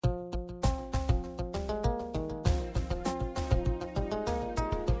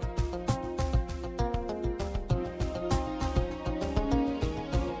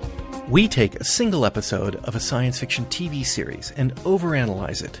We take a single episode of a science fiction TV series and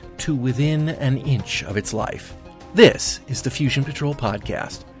overanalyze it to within an inch of its life. This is the Fusion Patrol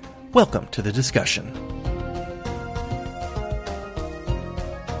Podcast. Welcome to the discussion.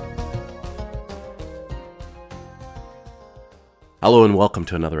 Hello and welcome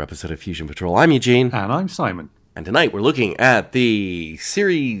to another episode of Fusion Patrol. I'm Eugene. And I'm Simon. And tonight we're looking at the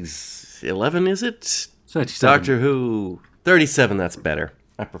series 11, is it? 37. Doctor Who. 37, that's better.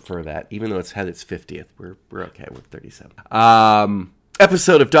 I prefer that, even though it's had its 50th. We're okay with 37.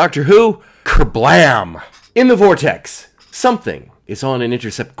 Episode of Doctor Who, Kerblam! In the Vortex, something is on an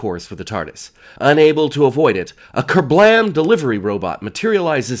intercept course for the TARDIS. Unable to avoid it, a Kerblam delivery robot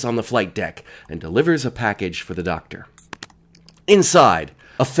materializes on the flight deck and delivers a package for the Doctor. Inside,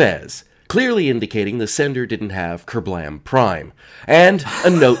 a fez, clearly indicating the sender didn't have Kerblam Prime, and a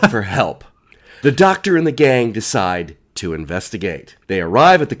note for help. The Doctor and the gang decide to investigate. They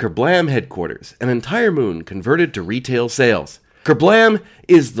arrive at the Kerblam headquarters, an entire moon converted to retail sales. Kerblam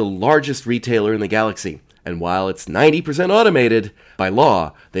is the largest retailer in the galaxy, and while it's 90% automated, by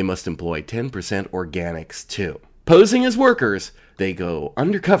law, they must employ 10% organics too. Posing as workers, they go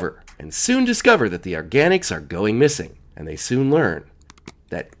undercover and soon discover that the organics are going missing, and they soon learn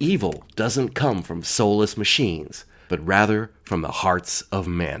that evil doesn't come from soulless machines, but rather from the hearts of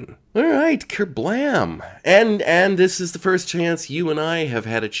men. All right, Kerblam. And this is the first chance you and I have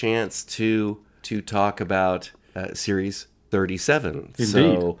had a chance to talk about Series 37. Indeed.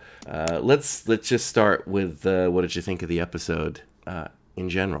 So let's just start with what did you think of the episode in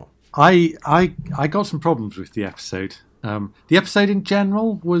general? I got some problems with the episode. The episode in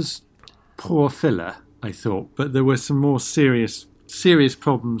general was poor filler, I thought, but there were some more serious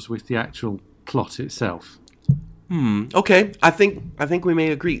problems with the actual plot itself. Okay, I think we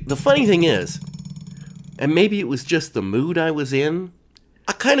may agree. The funny thing is, and maybe it was just the mood I was in,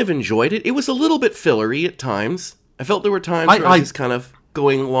 I kind of enjoyed it. It was a little bit fillery at times. I felt there were times where I was just kind of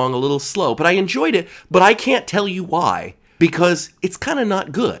going along a little slow, but I enjoyed it. But I can't tell you why, because it's kind of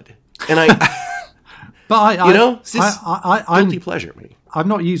not good. And it's just guilty pleasure me. I'm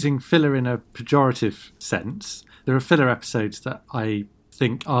not using filler in a pejorative sense. There are filler episodes that I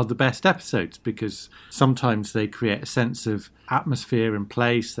think are the best episodes because sometimes they create a sense of atmosphere and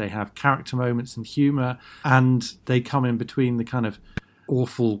place, they have character moments and humour, and they come in between the kind of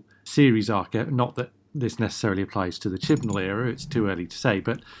awful series arc. Not that this necessarily applies to the Chibnall era, it's too early to say,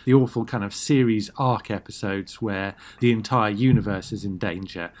 but the awful kind of series arc episodes where the entire universe is in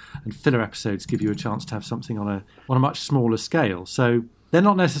danger, and filler episodes give you a chance to have something on a much smaller scale. So they're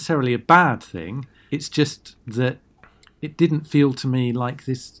not necessarily a bad thing, it's just that it didn't feel to me like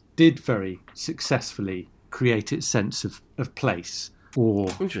this did very successfully create its sense of place.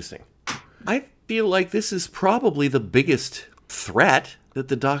 Interesting. I feel like this is probably the biggest threat that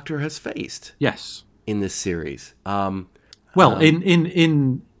the Doctor has faced. Yes. In this series. In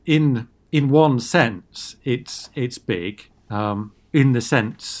one sense, it's big. In the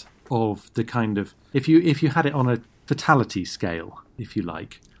sense of the kind of if you had it on a fatality scale, if you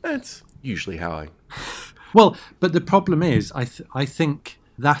like. That's usually how I. Well, but the problem is, I think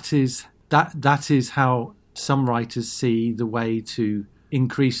that is how some writers see the way to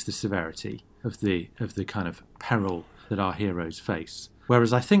increase the severity of the kind of peril that our heroes face.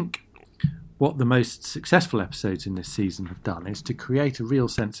 Whereas I think what the most successful episodes in this season have done is to create a real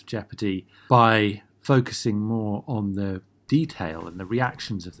sense of jeopardy by focusing more on the detail and the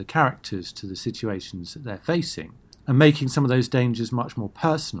reactions of the characters to the situations that they're facing, and making some of those dangers much more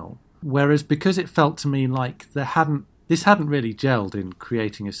personal. Whereas because it felt to me like this hadn't really gelled in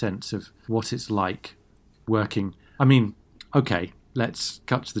creating a sense of what it's like working. I mean, okay, let's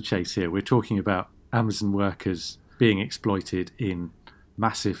cut to the chase here. We're talking about Amazon workers being exploited in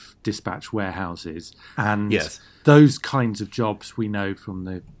massive dispatch warehouses, and yes, those kinds of jobs we know from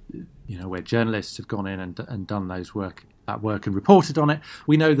the, where journalists have gone in and done that work and reported on it.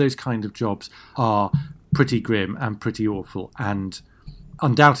 We know those kind of jobs are pretty grim and pretty awful, and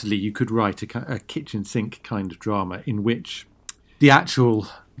undoubtedly you could write a kitchen sink kind of drama in which the actual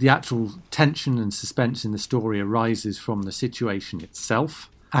tension and suspense in the story arises from the situation itself.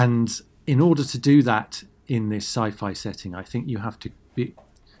 And in order to do that in this sci-fi setting, I think you have to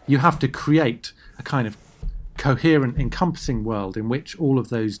create a kind of coherent, encompassing world in which all of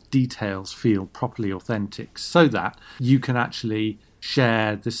those details feel properly authentic, so that you can actually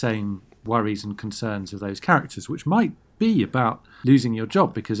share the same worries and concerns of those characters, which might be about losing your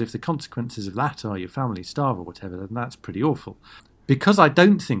job, because if the consequences of that are your family starve or whatever, then that's pretty awful. Because I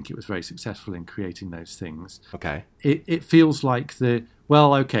don't think it was very successful in creating those things, okay, it feels like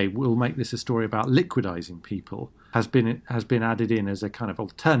we'll make this a story about liquidizing people, has been added in as a kind of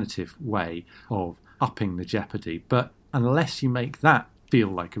alternative way of upping the jeopardy. But unless you make that feel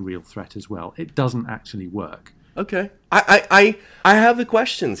like a real threat as well, it doesn't actually work. Okay. I have the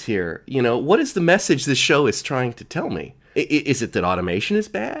questions here. What is the message this show is trying to tell me? Is it that automation is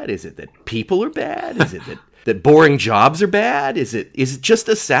bad? Is it that people are bad? Is it that boring jobs are bad? Is it just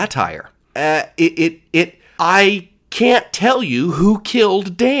a satire? I can't tell you who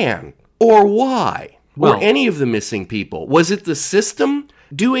killed Dan or why or any of the missing people. Was it the system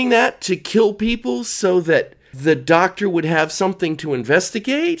doing that to kill people so that the doctor would have something to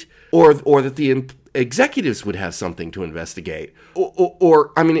investigate, or that the executives would have something to investigate?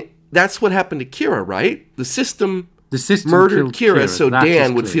 Or that's what happened to Kira, right? The system murdered Kira so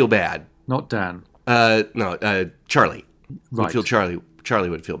Dan would feel bad. Not Dan. Charlie. Right. Charlie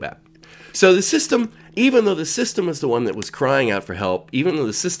would feel bad. So the system, even though the system was the one that was crying out for help, even though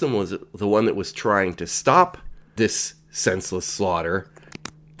the system was the one that was trying to stop this senseless slaughter,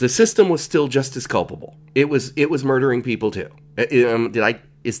 the system was still just as culpable. It was murdering people too.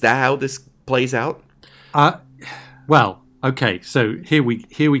 Is that how this plays out? Well, okay. So here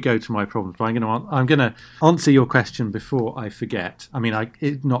we go to my problem. But I'm gonna answer your question before I forget.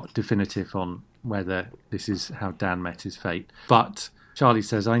 It's not definitive on whether this is how Dan met his fate, but Charlie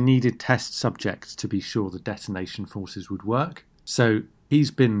says, I needed test subjects to be sure the detonation forces would work. So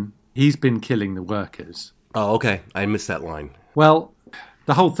he's been killing the workers. Oh, okay. I missed that line. Well,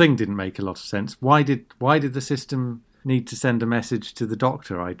 the whole thing didn't make a lot of sense. Why did the system need to send a message to the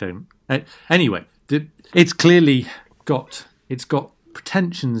doctor? I don't. Anyway, it's clearly got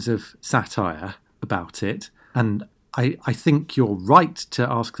pretensions of satire about it, and I think you're right to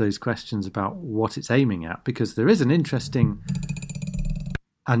ask those questions about what it's aiming at, because there is an interesting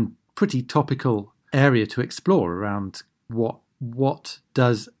and pretty topical area to explore around what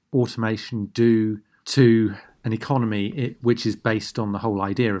does automation do to an economy which is based on the whole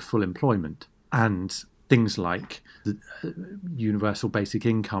idea of full employment, and things like the universal basic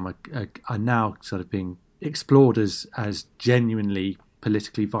income are now sort of being explored as genuinely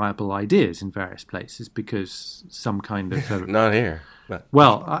politically viable ideas in various places, because some kind of not here. But.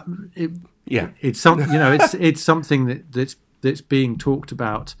 Well, it's something that's being talked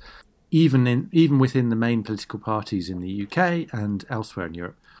about even within the main political parties in the UK and elsewhere in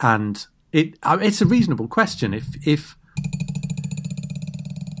Europe, and it's a reasonable question if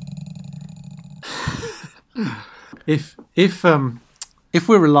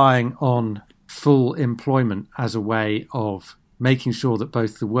we're relying on full employment as a way of making sure that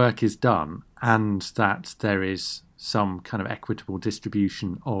both the work is done and that there is some kind of equitable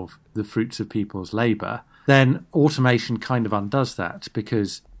distribution of the fruits of people's labour, then automation kind of undoes that,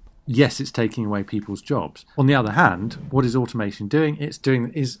 because yes, it's taking away people's jobs. On the other hand, what is automation doing?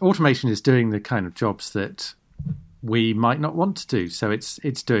 Automation is doing the kind of jobs that we might not want to do. So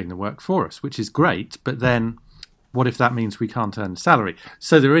it's doing the work for us, which is great. But then what if that means we can't earn a salary?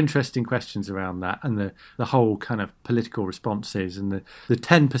 So there are interesting questions around that, and the whole kind of political responses, and the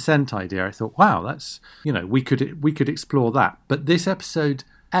 10% idea. I thought, wow, that's, we could explore that. But this episode,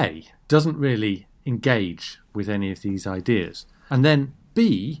 A, doesn't really engage with any of these ideas. And then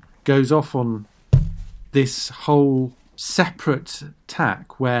B, goes off on this whole separate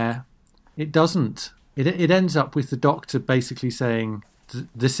tack where it doesn't. It ends up with the doctor basically saying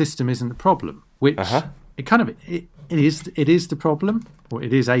the system isn't the problem, which it is the problem, or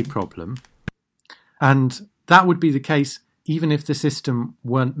it is a problem, and that would be the case even if the system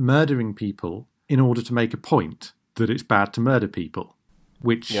weren't murdering people in order to make a point that it's bad to murder people.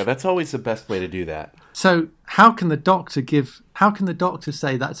 That's always the best way to do that. So how can the doctor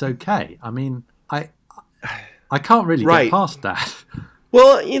say that's okay? I mean, I can't really get past that.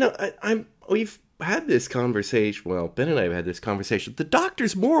 Well, we've had this conversation. Well, Ben and I have had this conversation. The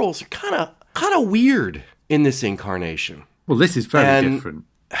doctor's morals are kind of weird in this incarnation. Well, this is very different.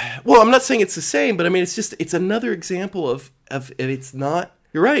 Well, I'm not saying it's the same, but it's another example of it's not.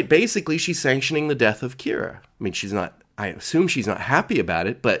 You're right. Basically, she's sanctioning the death of Kira. I mean, she's not. I assume she's not happy about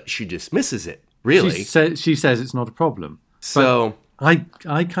it, but she dismisses it. Really, she says it's not a problem. So I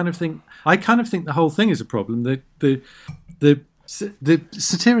kind of think the whole thing is a problem. The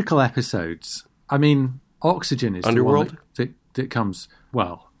satirical episodes. I mean, Oxygen is Underworld the one that comes.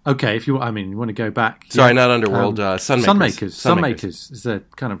 Well, okay, if you want to go back. Sorry, not Underworld. Sunmakers. Sunmakers is the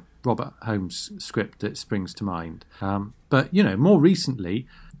kind of Robert Holmes script that springs to mind. But more recently,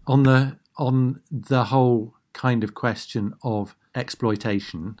 on the whole kind of question of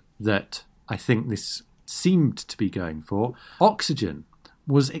exploitation that I think this seemed to be going for, Oxygen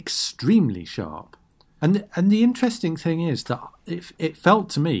was extremely sharp. And the interesting thing is that it felt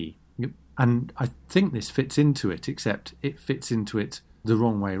to me, and I think this fits into it, except it fits into it the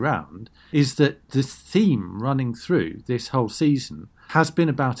wrong way round, is that the theme running through this whole season has been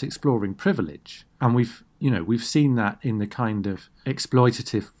about exploring privilege. And we've seen that in the kind of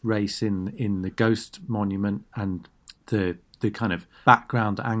exploitative race in the Ghost Monument and the kind of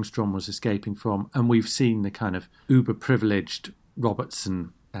background that Angstrom was escaping from. And we've seen the kind of uber-privileged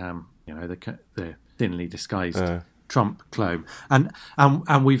Robertson, the thinly disguised Trump clone.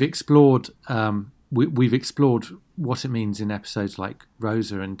 And we've explored we've explored what it means in episodes like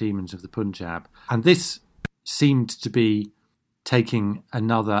Rosa and Demons of the Punjab. And this seemed to be taking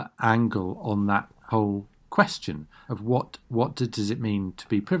another angle on that whole question of what does it mean to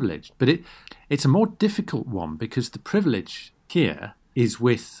be privileged. But it's a more difficult one because the privilege here is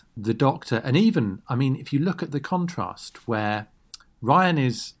with the Doctor. And even, I mean, if you look at the contrast where Ryan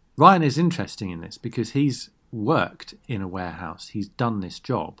is interesting in this because he's worked in a warehouse, he's done this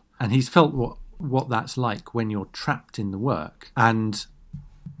job, and he's felt what that's like when you're trapped in the work. And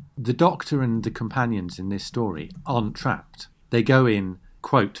the Doctor and the companions in this story aren't trapped. They go in,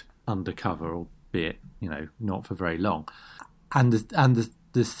 quote, undercover, albeit, not for very long. And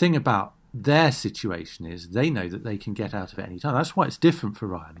the thing about their situation is they know that they can get out of it any time. That's why it's different for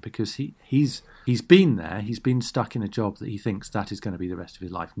Ryan, because he's been there, he's been stuck in a job that he thinks that is going to be the rest of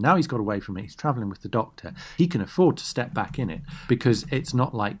his life. Now he's got away from it, he's travelling with the Doctor. He can afford to step back in it because it's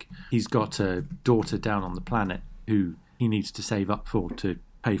not like he's got a daughter down on the planet who he needs to save up for to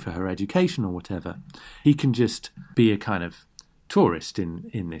pay for her education or whatever. He can just be a kind of tourist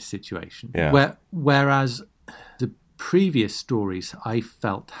in this situation. Yeah. Whereas the previous stories I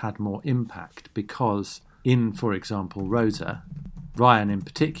felt had more impact because in, for example, Rosa, Ryan in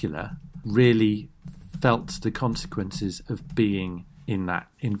particular really felt the consequences of being in that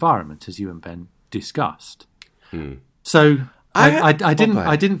environment, as you and Ben discussed. So I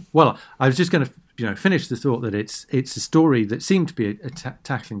didn't. Well, I was just going to finish the thought that it's a story that seemed to be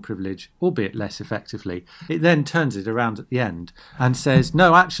tackling privilege, albeit less effectively. It then turns it around at the end and says,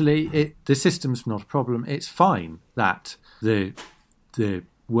 no, actually, the system's not a problem. It's fine that the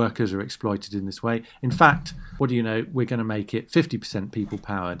workers are exploited in this way. In fact, what do you know? We're going to make it 50%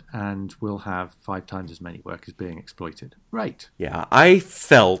 people-powered and we'll have 5 times as many workers being exploited. Right. Yeah, I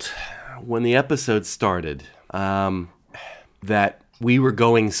felt when the episode started that we were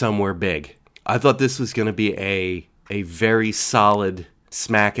going somewhere big. I thought this was going to be a very solid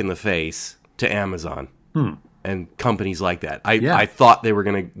smack in the face to Amazon and companies like that. I thought they were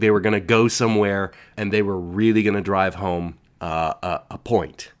gonna go somewhere and they were really going to drive home a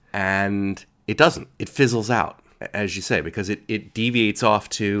point, and it doesn't. It fizzles out, as you say, because it deviates off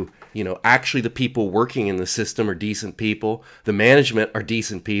to actually the people working in the system are decent people, the management are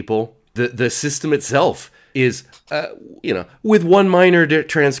decent people, the system itself is with one minor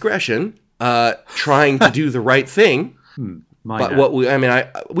transgression. Trying to do the right thing, but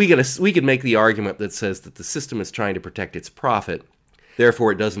we could make the argument that says that the system is trying to protect its profit,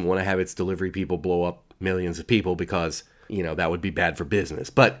 therefore it doesn't want to have its delivery people blow up millions of people because that would be bad for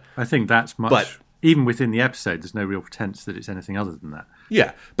business. But I think that's much. But even within the episode, there's no real pretense that it's anything other than that.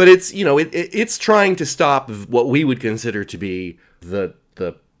 Yeah, but it's it's trying to stop what we would consider to be the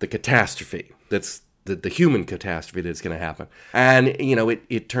catastrophe that's. The human catastrophe that's going to happen. And,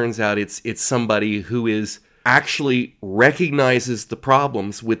 it turns out it's somebody who is actually recognizes the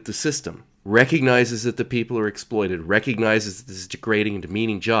problems with the system, recognizes that the people are exploited, recognizes that this is degrading and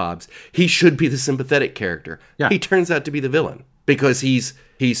demeaning jobs. He should be the sympathetic character. Yeah. He turns out to be the villain because he's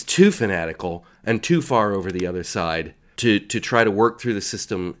too fanatical and too far over the other side to try to work through the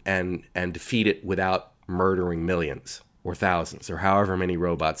system and defeat it without murdering millions or thousands or however many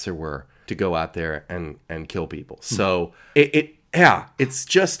robots there were to go out there and kill people. So it's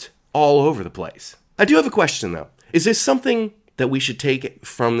just all over the place. I do have a question though. Is there something that we should take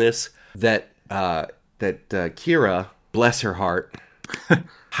from this that Kira, bless her heart,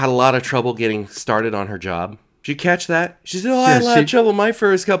 had a lot of trouble getting started on her job? Did you catch that? She said, I had a lot of trouble my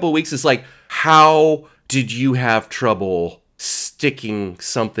first couple of weeks. It's like, how did you have trouble sticking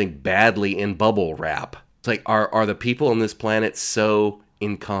something badly in bubble wrap? It's like, are the people on this planet so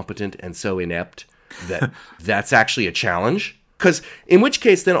incompetent and so inept that that's actually a challenge? Because in which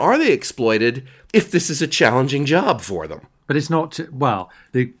case, then, are they exploited if this is a challenging job for them? But it's not... Well,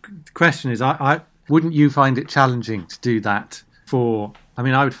 the question is, I wouldn't you find it challenging to do that for... I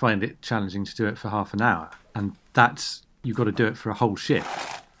mean, I would find it challenging to do it for half an hour. And that's... You've got to do it for a whole shift.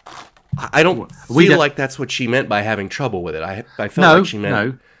 I don't feel like that's what she meant by having trouble with it. I felt like she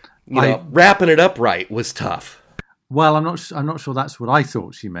meant... wrapping it up right was tough. Well, I'm not sure that's what I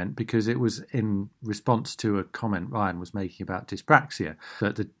thought she meant, because it was in response to a comment Ryan was making about dyspraxia,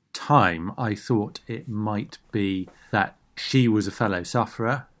 that time, I thought it might be that she was a fellow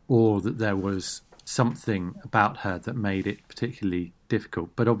sufferer, or that there was something about her that made it particularly difficult.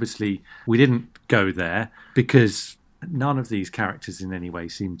 But obviously we didn't go there, because none of these characters in any way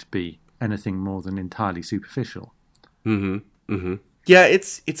seem to be anything more than entirely superficial. Yeah,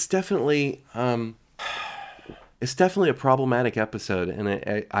 it's definitely a problematic episode,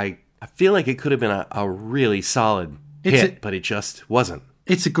 and I feel like it could have been a really solid hit, but it just wasn't.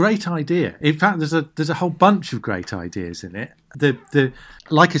 It's a great idea. In fact, there's a whole bunch of great ideas in it. The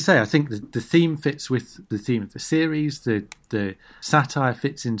like I say, I think the theme fits with the theme of the series. The satire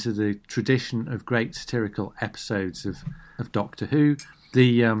fits into the tradition of great satirical episodes of Doctor Who.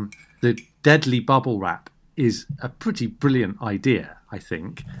 The deadly bubble wrap is a pretty brilliant idea, I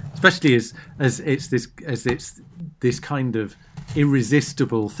think, especially as it's this kind of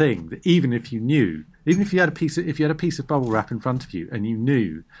irresistible thing that even if you had a piece of bubble wrap in front of you and you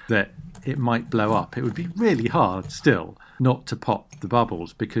knew that it might blow up, it would be really hard still not to pop the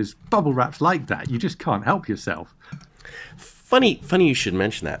bubbles, because bubble wrap's like that. You just can't help yourself. Funny you should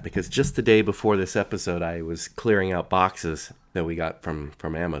mention that, because just the day before this episode, I was clearing out boxes that we got from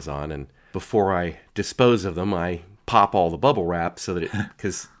Amazon, and before I dispose of them, I pop all the bubble wrap so that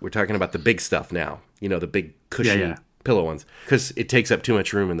because we're talking about the big stuff now, the big cushiony pillow ones, because it takes up too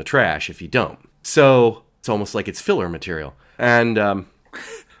much room in the trash if you don't. So it's almost like it's filler material. And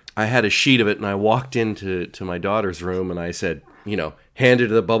I had a sheet of it, and I walked into my daughter's room, and I said, hand her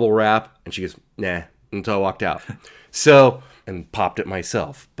the bubble wrap, and she goes, nah, until I walked out. So, and popped it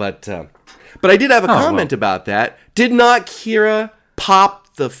myself. But I did have a comment about that. Did not Kira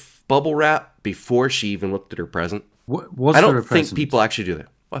pop the bubble wrap before she even looked at her present? I don't think people actually do that.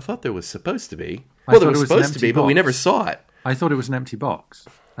 Well, I thought there was supposed to be. Well, there was supposed to be, but we never saw it. I thought it was an empty box.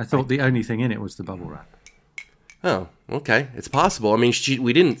 I thought the only thing in it was the bubble wrap. Oh, okay. It's possible. I mean,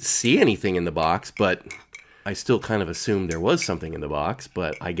 we didn't see anything in the box, but I still kind of assumed there was something in the box.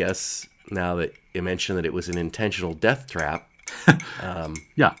 But I guess now that you mentioned that it was an intentional death trap,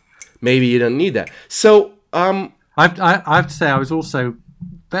 maybe you don't need that. So, I have to say, I was also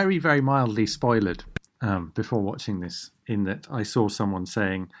very, very mildly spoiled before watching this, in that I saw someone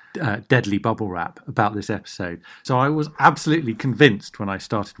saying deadly bubble wrap about this episode. So I was absolutely convinced when I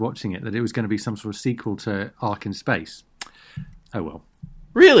started watching it that it was going to be some sort of sequel to Ark in Space. Oh, well.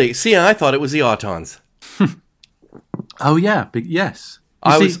 Really? See, I thought it was the Autons. Oh, yeah. Yes.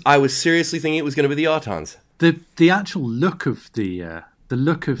 I was seriously thinking it was going to be the Autons. The actual look of the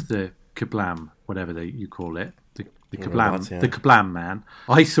Kablam, whatever you call it, the Kablam man,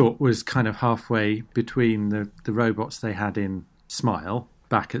 I thought was kind of halfway between the robots they had in Smile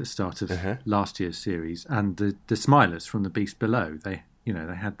back at the start of last year's series and the Smilers from The Beast Below. They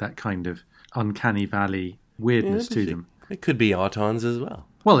had that kind of uncanny valley weirdness to them. It could be Autons as well.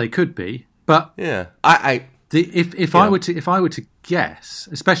 Well, they could be, but yeah, if I were to guess,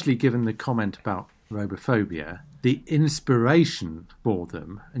 especially given the comment about robophobia, the inspiration for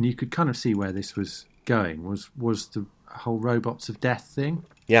them, and you could kind of see where this was going, was the whole robots of death thing.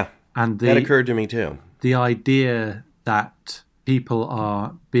 Yeah, and that occurred to me too. The idea that people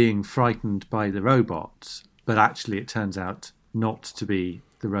are being frightened by the robots, but actually it turns out not to be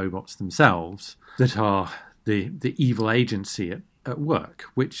the robots themselves that are the evil agency at work,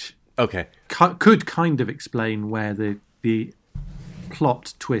 which could kind of explain where the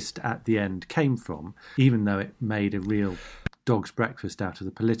plot twist at the end came from, even though it made a real dog's breakfast out of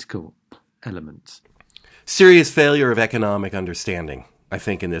the political elements. Serious failure of economic understanding, I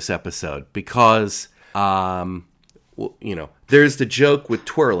think, in this episode, because, there's the joke with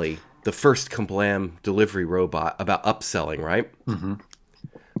Twirly, the first Kablam delivery robot, about upselling, right? Mm-hmm.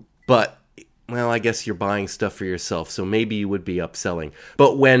 But, well, I guess you're buying stuff for yourself, so maybe you would be upselling.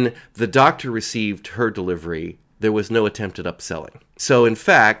 But when the Doctor received her delivery, there was no attempt at upselling. So, in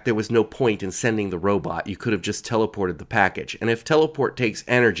fact, there was no point in sending the robot. You could have just teleported the package. And if teleport takes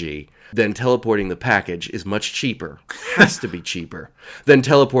energy, then teleporting the package is much cheaper, has to be cheaper, than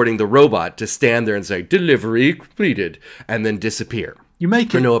teleporting the robot to stand there and say, delivery completed, and then disappear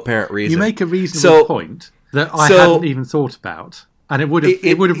for no apparent reason. You make a reasonable point that I hadn't even thought about, and it would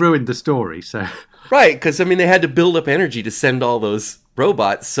have ruined the story. So right, because, they had to build up energy to send all those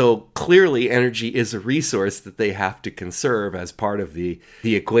robots, so clearly energy is a resource that they have to conserve as part of the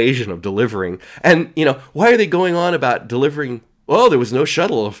equation of delivering. And, why are they going on about delivering? Well, there was no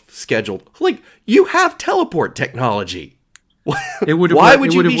shuttle scheduled. Like, you have teleport technology. Why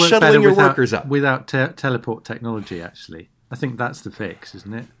would you be shuttling your workers up? Without teleport technology, actually. I think that's the fix,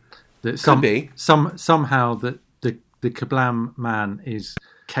 isn't it? That somehow that the Kablam man is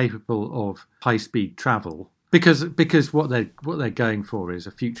capable of high-speed travel, Because what they're going for is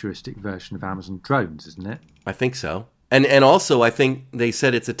a futuristic version of Amazon drones, isn't it? I think so. And also, I think they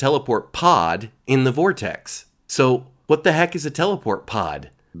said it's a teleport pod in the vortex. So what the heck is a teleport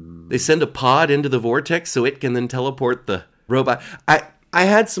pod? They send a pod into the vortex so it can then teleport the robot. I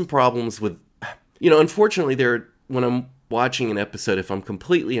had some problems with, unfortunately, when I'm watching an episode, if I'm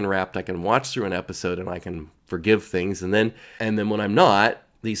completely enwrapped, I can watch through an episode and I can forgive things. And then when I'm not,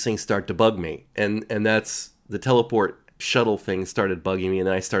 these things start to bug me. And that's the teleport shuttle thing started bugging me. And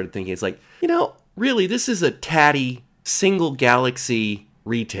then I started thinking, it's like, really, this is a tatty single galaxy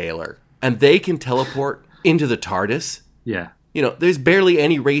retailer and they can teleport into the TARDIS. Yeah. There's barely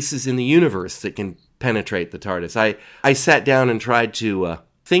any races in the universe that can penetrate the TARDIS. I sat down and tried to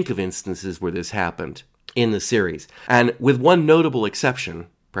think of instances where this happened in the series. And with one notable exception,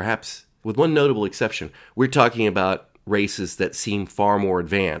 we're talking about races that seem far more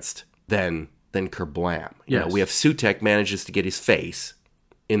advanced than Kerblam. Yes. We have Sutekh manages to get his face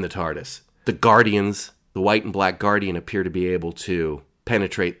in the TARDIS. The Guardians, the white and black Guardian, appear to be able to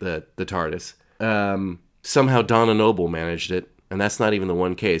penetrate the TARDIS. Somehow Donna Noble managed it, and that's not even the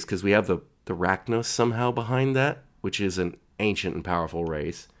one case, because we have the Rachnos somehow behind that, which is an ancient and powerful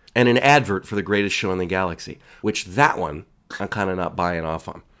race, and an advert for the greatest show in the galaxy, which that one I'm kind of not buying off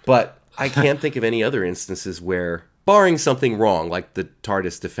on. But I can't think of any other instances where, barring something wrong, like the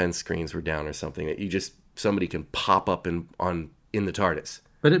TARDIS defense screens were down or something, that somebody can pop up in the TARDIS.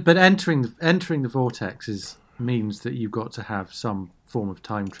 But entering the vortex means that you've got to have some form of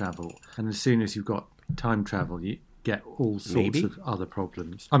time travel, and as soon as you've got time travel, you get all sorts of other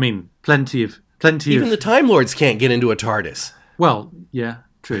problems. I mean, plenty of even the Time Lords can't get into a TARDIS. Well, yeah,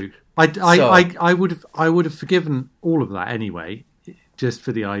 true. I would have forgiven all of that anyway, just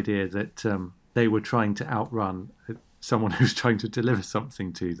for the idea that they were trying to outrun someone who's trying to deliver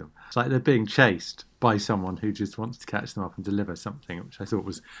something to them. It's like they're being chased by someone who just wants to catch them up and deliver something, which I thought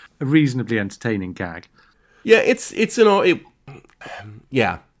was a reasonably entertaining gag. Yeah,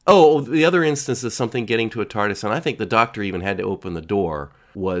 yeah. Oh, the other instance of something getting to a TARDIS, and I think the Doctor even had to open the door,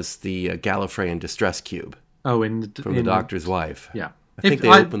 was the Gallifreyan distress cube. Oh, from the Doctor's wife. Yeah. I think they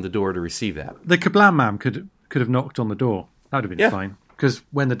opened the door to receive that. The Kerblam Man could have knocked on the door. That would have been fine. Because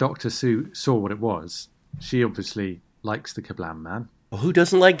when the Doctor saw what it was, she obviously likes the Kerblam Man. Well, who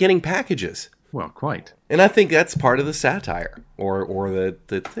doesn't like getting packages? Well, quite. And I think that's part of the satire, or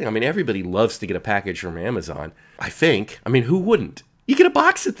the thing. I mean, everybody loves to get a package from Amazon, I think. I mean, who wouldn't? You get a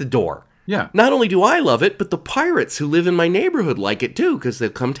box at the door. Yeah. Not only do I love it, but the pirates who live in my neighborhood like it too, because they'll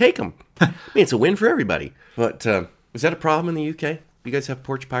come take them. I mean, it's a win for everybody. But is that a problem in the UK? You guys have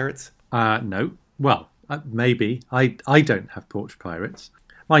porch pirates? No. Well, maybe. I don't have porch pirates.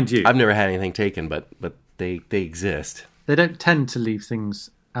 Mind you. I've never had anything taken, but they exist. They don't tend to leave things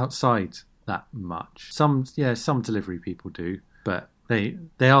outside that much. Some delivery people do, but they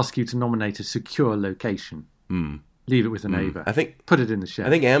ask you to nominate a secure location. Leave it with a neighbour. I think put it in the shed. I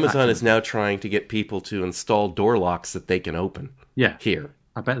think Amazon is now trying to get people to install door locks that they can open. Yeah, here.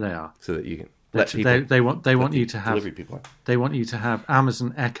 I bet they are. So that you can let people. They want you to have delivery people. They want you to have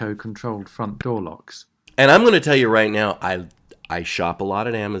Amazon Echo controlled front door locks. And I'm going to tell you right now, I shop a lot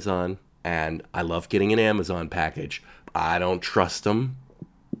at Amazon, and I love getting an Amazon package. I don't trust them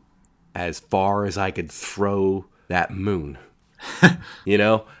as far as I could throw that moon.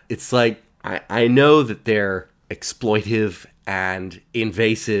 It's like I know that they're exploitive and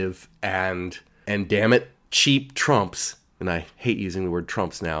invasive and damn it, cheap trumps. And I hate using the word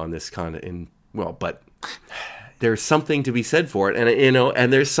trumps now in this kind of but there's something to be said for it,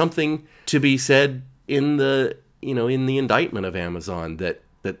 and there's something to be said in the indictment of Amazon that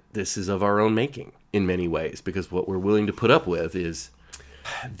this is of our own making in many ways, because what we're willing to put up with is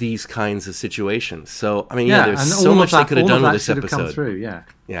these kinds of situations. So I mean, there's so much they could have done with this episode. Come through,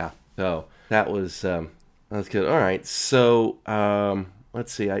 yeah. So that was good. All right. So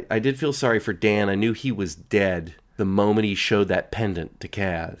let's see. I did feel sorry for Dan. I knew he was dead the moment he showed that pendant to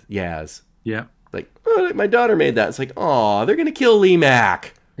Yaz. Yeah. Like, oh, my daughter made that. It's like, oh, they're gonna kill Lee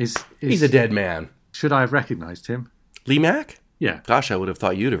Mack. He's a dead man. Should I have recognized him? Lee Mack? Yeah. Gosh, I would have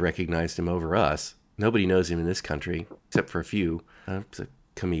thought you'd have recognized him over us. Nobody knows him in this country, except for a few. He's a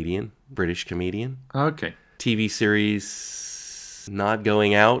comedian, British comedian. Okay. TV series Not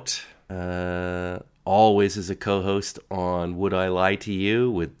Going Out. Always as a co-host on Would I Lie to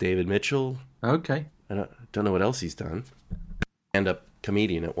You with David Mitchell. Okay. I don't know what else he's done. Stand-up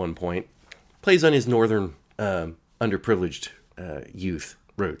comedian at one point. Plays on his northern underprivileged youth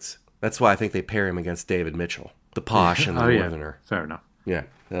roots. That's why I think they pair him against David Mitchell, the posh and the northerner. Fair enough. Yeah.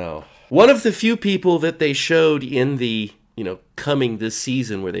 So one of the few people that they showed in the coming this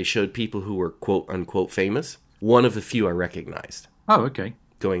season where they showed people who were quote unquote famous. One of the few I recognized. Oh, okay.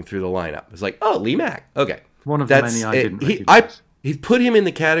 Going through the lineup, it's like, oh, Lee Mack. Okay, one of the many I didn't recognize. He put him in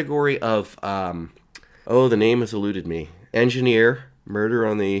the category of the name has eluded me. Engineer, Murder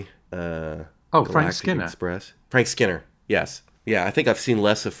on the Frank Skinner. Express. Frank Skinner. Yes. Yeah, I think I've seen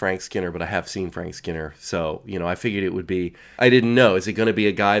less of Frank Skinner, but I have seen Frank Skinner. So, I figured it would be... I didn't know. Is it going to be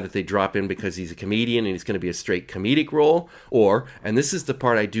a guy that they drop in because he's a comedian and he's going to be a straight comedic role? Or, and this is the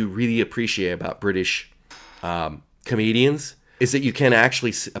part I do really appreciate about British comedians, is that you can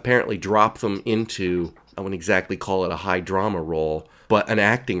actually apparently drop them into, I wouldn't exactly call it a high drama role, but an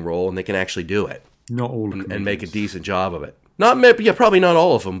acting role, and they can actually do it. Not all and make a decent job of it. Probably not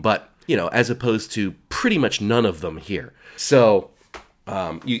all of them, but, as opposed to pretty much none of them here. So,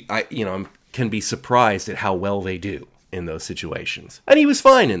 I can be surprised at how well they do in those situations. And he was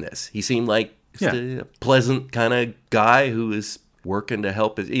fine in this. He seemed like a pleasant kind of guy who is working to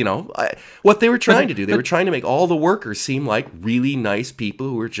help. What they were trying to do. They were trying to make all the workers seem like really nice people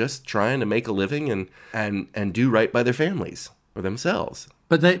who were just trying to make a living and do right by their families or themselves.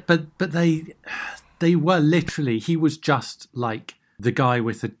 But they were literally. He was just like the guy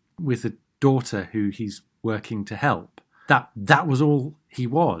with a daughter who he's working to help. That was all he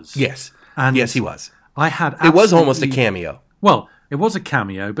was. Yes. And yes, he was. It was almost a cameo. Well, it was a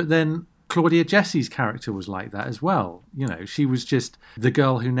cameo, but then Claudia Jesse's character was like that as well. She was just the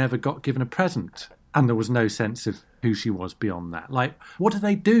girl who never got given a present, and there was no sense of who she was beyond that. Like, what do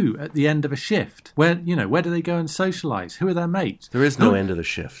they do at the end of a shift? Where do they go and socialise? Who are their mates? There is no end of the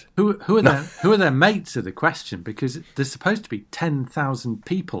shift. Who are their mates are the question, because there's supposed to be 10,000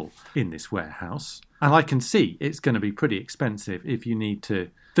 people in this warehouse. And I can see it's going to be pretty expensive if you need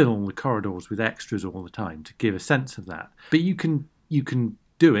to fill the corridors with extras all the time to give a sense of that. But you can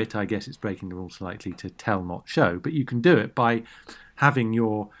do it. I guess it's breaking the rules slightly to tell, not show. But you can do it by having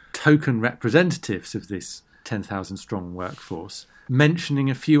your token representatives of this 10,000 strong workforce mentioning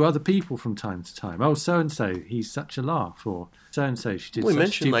a few other people from time to time. Oh, so and so, he's such a laugh, or so and so, she did. We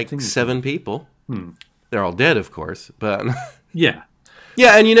mentioned like 7 people. They're all dead, of course, but yeah.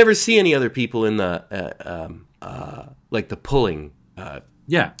 Yeah, and you never see any other people in the like the pulling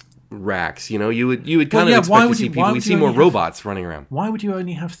racks. You would kind of expect to see people. We see more robots running around. Why would you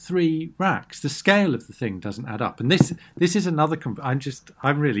only have 3 racks? The scale of the thing doesn't add up. And this is another.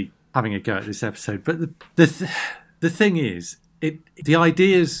 I'm really having a go at this episode. But the thing is,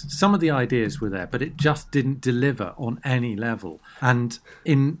 some of the ideas were there, but it just didn't deliver on any level. And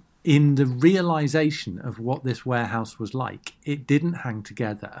in the realization of what this warehouse was like, it didn't hang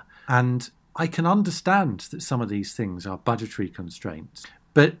together. And I can understand that some of these things are budgetary constraints,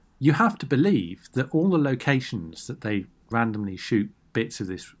 but you have to believe that all the locations that they randomly shoot bits of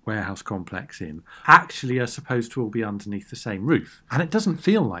this warehouse complex in actually are supposed to all be underneath the same roof. And it doesn't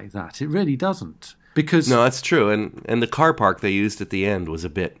feel like that. It really doesn't. Because no, that's true. And the car park they used at the end was a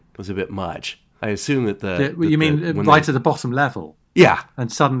bit much. I assume that right at the bottom level. Yeah. And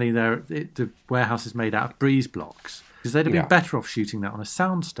suddenly the warehouse is made out of breeze blocks. Because they'd have been better off shooting that on a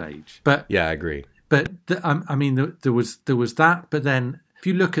soundstage. But yeah, I agree. But there was that. But then if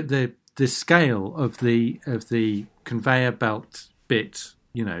you look at the scale of the conveyor belt bit,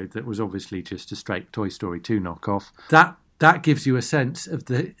 that was obviously just a straight Toy Story 2 knockoff. That gives you a sense of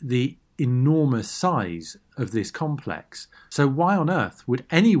the enormous size of this complex. So why on earth would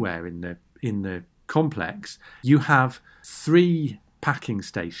anywhere in the complex you have 3 packing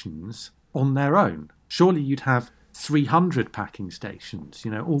stations on their own? Surely you'd have 300 packing stations.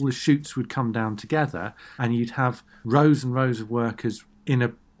 All the chutes would come down together, and you'd have rows and rows of workers in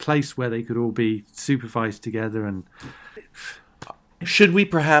a place where they could all be supervised together. And should we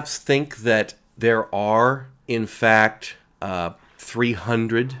perhaps think that there are, in fact,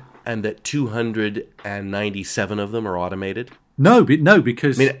 300, and that 297 of them are automated? No,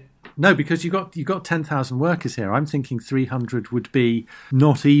 because you got 10,000 workers here. I'm thinking 300 would be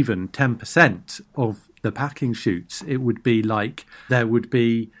not even 10% of the packing chutes. It would be like there would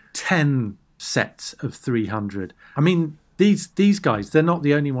be 10 sets of 300. I mean, these guys, they're not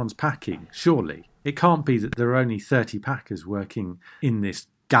the only ones packing, surely. It can't be that there are only 30 packers working in this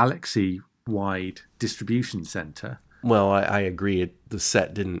galaxy-wide distribution centre. Well, I agree. The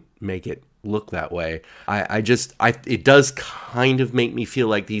set didn't make it look that way. It does kind of make me feel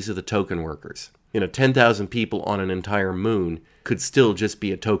like these are the token workers. 10,000 people on an entire moon could still just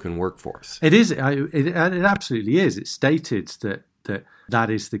be a token workforce. It is. It absolutely is. It's stated that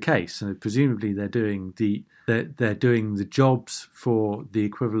is the case, and presumably they're doing the jobs for the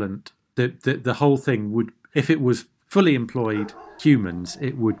equivalent. The whole thing would, if it was fully employed humans,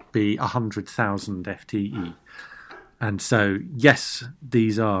 it would be 100,000 FTE. And so, yes,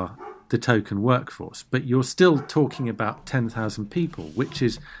 these are the token workforce, but you're still talking about 10,000 people, which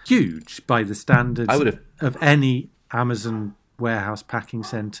is huge by the standards of any Amazon warehouse packing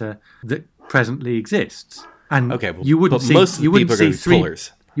center that presently exists. And you wouldn't see, most of the people are going to be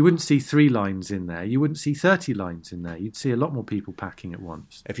pullers. You wouldn't see 3 lines in there. You wouldn't see 30 lines in there. You'd see a lot more people packing at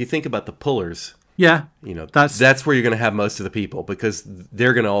once. If you think about the pullers, yeah, that's where you're going to have most of the people, because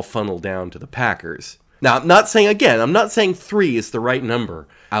they're going to all funnel down to the packers. Now, I'm not saying 3 is the right number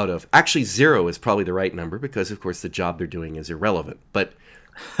out of... Actually, 0 is probably the right number because, of course, the job they're doing is irrelevant. But,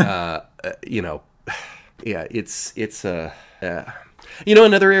 yeah, it's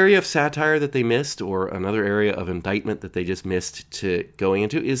another area of satire that they missed, or another area of indictment that they just missed to going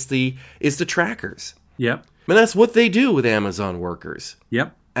into is the trackers. Yep. And that's what they do with Amazon workers.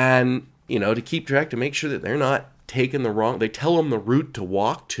 Yep. And, to keep track, to make sure that they're not taking the wrong... They tell them the route to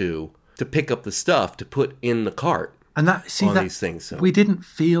walk to pick up the stuff to put in the cart. And these things. So. We didn't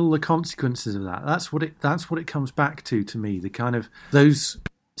feel the consequences of that. That's what it comes back to me. The kind of those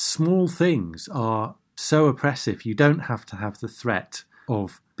small things are so oppressive. You don't have to have the threat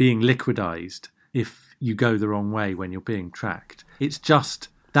of being liquidized if you go the wrong way when you're being tracked. It's just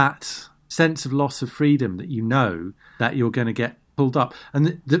that sense of loss of freedom that you know that you're going to get pulled up.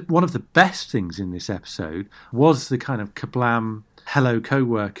 And one of the best things in this episode was the kind of kablam, hello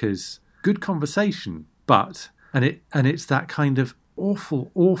co-workers, good conversation, and it's that kind of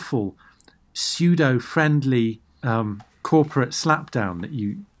awful pseudo-friendly corporate slapdown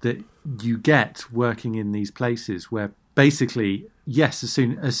that you get working in these places where basically, yes, as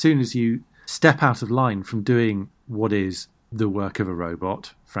soon as you step out of line from doing what is the work of a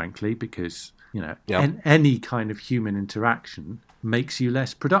robot, frankly, because any kind of human interaction makes you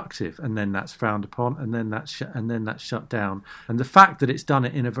less productive, and then that's frowned upon, and then that's shut down. And the fact that it's done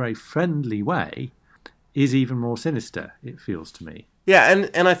it in a very friendly way is even more sinister, it feels to me. Yeah,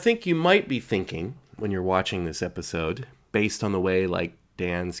 and I think you might be thinking when you're watching this episode, based on the way like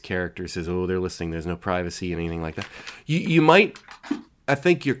Dan's character says, "Oh, they're listening. There's no privacy," and anything like that. You might, I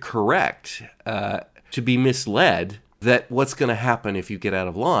think you're correct to be misled that what's going to happen if you get out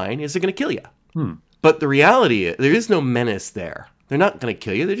of line is they're going to kill you. But the reality is, there is no menace there. They're not going to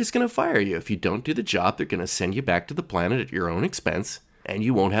kill you. They're just going to fire you. If you don't do the job, they're going to send you back to the planet at your own expense, and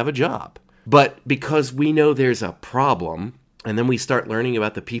you won't have a job. But because we know there's a problem, and then we start learning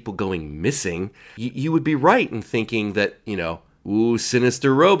about the people going missing, you would be right in thinking that,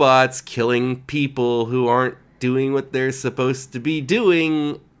 sinister robots killing people who aren't doing what they're supposed to be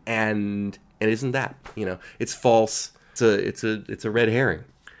doing, and it isn't that. It's false. It's a red herring.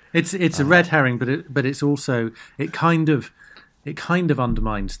 It's a red herring, but it's also it kind of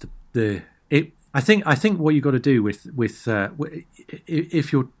undermines the. I think what you got to do with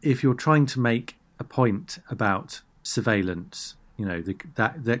if you're trying to make a point about surveillance,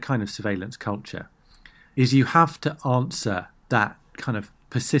 that kind of surveillance culture, is you have to answer that kind of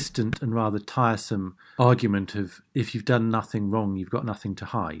persistent and rather tiresome argument of if you've done nothing wrong, you've got nothing to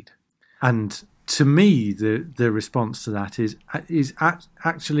hide, and. To me, the response to that is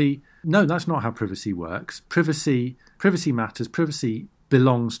actually no. That's not how privacy works. Privacy matters. Privacy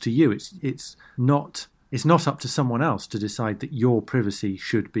belongs to you. It's not up to someone else to decide that your privacy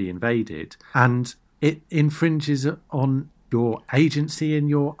should be invaded, and it infringes on your agency and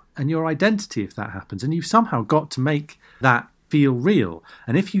your identity if that happens. And you've somehow got to make that feel real.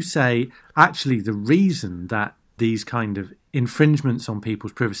 And if you say actually the reason that these kind of infringements on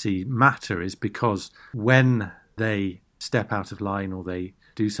people's privacy matter is because when they step out of line or they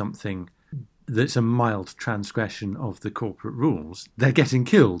do something that's a mild transgression of the corporate rules, they're getting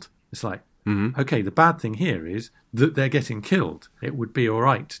killed. It's like, okay, the bad thing here is that they're getting killed. It would be all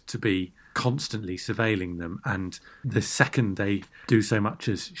right to be constantly surveilling them, and the second they do so much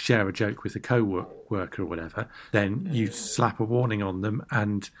as share a joke with a co-worker or whatever, then you slap a warning on them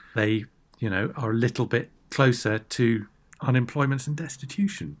and they, are a little bit closer to unemployment and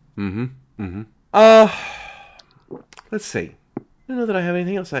destitution. Let's see. I don't know that I have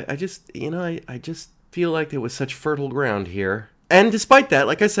anything else. I just feel like there was such fertile ground here. And despite that,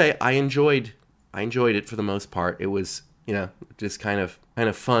 like I say, I enjoyed it for the most part. It was, just kind of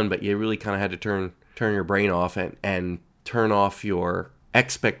fun, but you really kind of had to turn your brain off and turn off your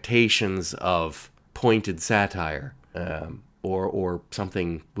expectations of pointed satire, or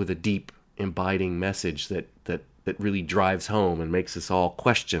something with a deep, abiding message that really drives home and makes us all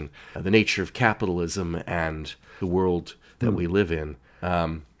question the nature of capitalism and the world that we live in.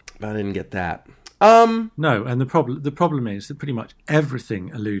 But I didn't get that. No, and the problem is that pretty much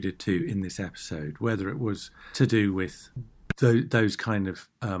everything alluded to in this episode, whether it was to do with those kind of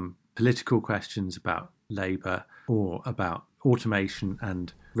political questions about labour or about automation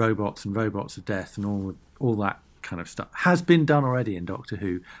and robots of death and all that kind of stuff has been done already in Doctor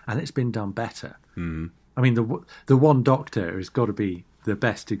Who, and it's been done better. I mean, the One Doctor has got to be the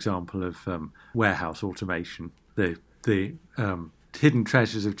best example of warehouse automation. The Hidden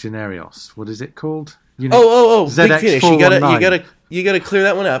Treasures of Generios. What is it called? You know, Big Finish. You gotta clear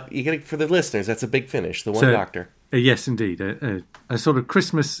that one up. You gotta, for the listeners, that's a Big Finish. The One Doctor. Yes, indeed, a sort of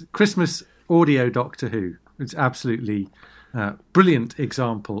Christmas audio Doctor Who. It's absolutely brilliant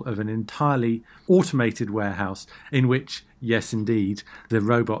example of an entirely automated warehouse in which, yes, indeed, the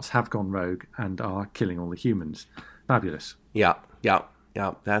robots have gone rogue and are killing all the humans. Fabulous. Yeah.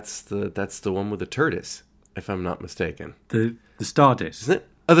 That's the one with the Turtis, if I'm not mistaken. The Stardust, isn't it?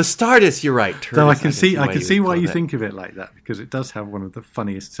 Oh, the Stardust. You're right. Turtis, so I can see why you think of it like that, because it does have one of the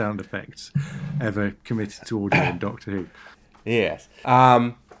funniest sound effects ever committed to audio in Doctor Who. Yes.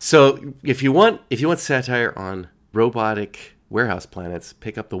 So if you want satire on robotic warehouse planets,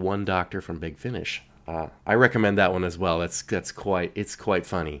 pick up the One Doctor from Big Finish. I recommend that one as well. It's quite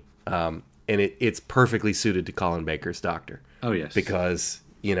funny. And it's perfectly suited to Colin Baker's Doctor. Oh yes, because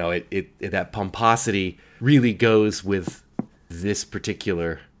it that pomposity really goes with this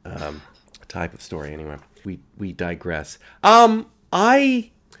particular type of story. Anyway, we digress.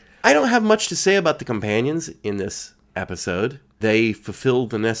 I don't have much to say about the companions in this episode. They fulfilled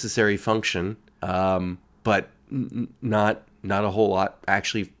the necessary function, but not a whole lot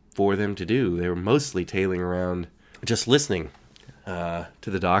actually for them to do. They were mostly tailing around, just listening to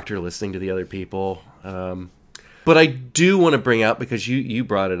the Doctor, listening to the other people. But I do want to bring out, because you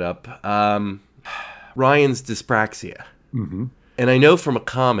brought it up, Ryan's dyspraxia. Mm-hmm. And I know from a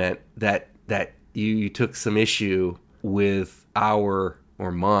comment that you took some issue with our,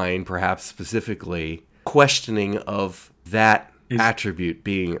 or mine perhaps specifically, questioning of that attribute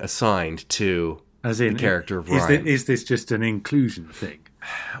being assigned to the character of Ryan. Is this just an inclusion thing?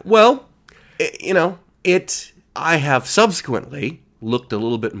 Well, I have subsequently looked a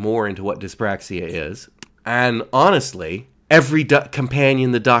little bit more into what dyspraxia is, and honestly, every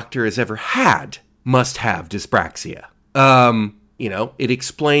companion the Doctor has ever had must have dyspraxia. It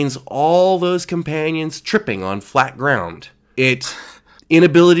explains all those companions tripping on flat ground.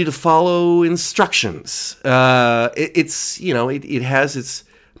 Inability to follow instructions. It has its.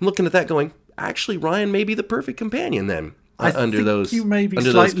 I'm looking at that going, actually, Ryan may be the perfect companion then. I think you may be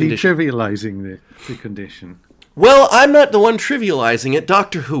slightly trivializing the condition. Well, I'm not the one trivializing it.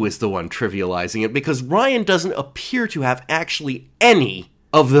 Doctor Who is the one trivializing it, because Ryan doesn't appear to have actually any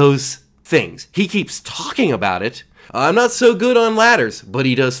of those things. He keeps talking about it. I'm not so good on ladders, but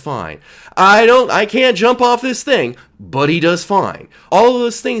he does fine. I can't jump off this thing, but he does fine. All of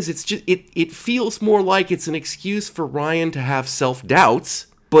those things, it feels more like it's an excuse for Ryan to have self-doubts,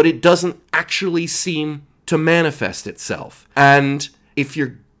 but it doesn't actually seem to manifest itself. And if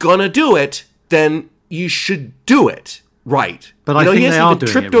you're gonna do it, then you should do it right. But I think he hasn't even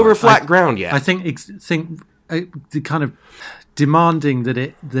tripped over flat ground yet. I think the kind of demanding that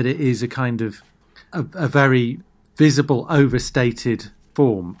it is a kind of a very visible, overstated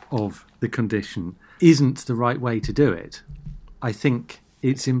form of the condition isn't the right way to do it. I think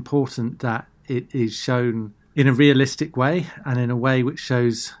it's important that it is shown in a realistic way, and in a way which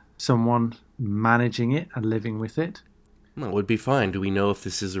shows someone managing it and living with it. Well, it would be fine. Do we know if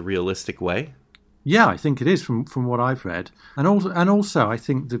this is a realistic way? Yeah, I think it is from what I've read. And also I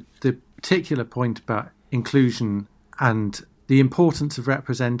think the particular point about inclusion and the importance of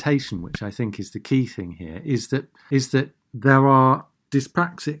representation, which I think is the key thing here, is that there are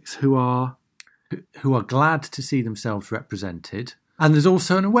dyspraxics who are glad to see themselves represented. And there's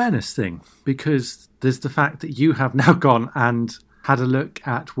also an awareness thing, because there's the fact that you have now gone and had a look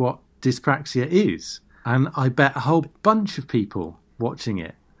at what dyspraxia is. And I bet a whole bunch of people watching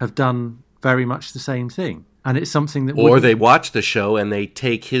it have done very much the same thing. And it's something that... Or they watch the show and they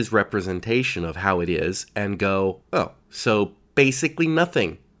take his representation of how it is and go, oh, so basically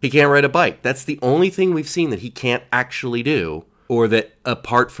nothing. He can't ride a bike. That's the only thing we've seen that he can't actually do, or that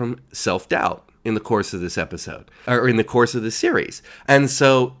apart from self-doubt in the course of this episode, or in the course of the series. And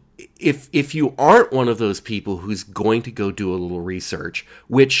so if you aren't one of those people who's going to go do a little research,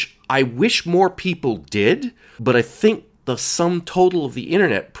 which I wish more people did, but I think the sum total of the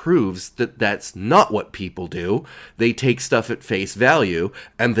internet proves that that's not what people do. They take stuff at face value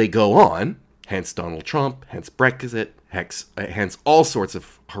and they go on, hence Donald Trump, hence Brexit, hence all sorts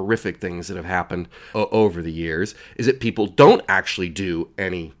of horrific things that have happened over the years, is that people don't actually do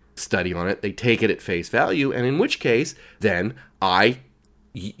any study on it. They take it at face value, and in which case, then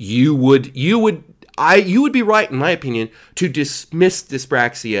you would be right, in my opinion, to dismiss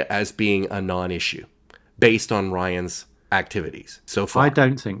dyspraxia as being a non-issue. based on Ryan's activities so far. I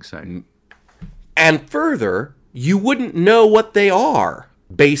don't think so. And further, you wouldn't know what they are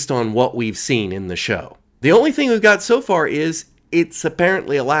based on what we've seen in the show. The only thing we've got so far is it's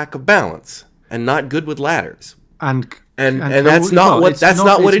apparently a lack of balance and not good with ladders. And that's not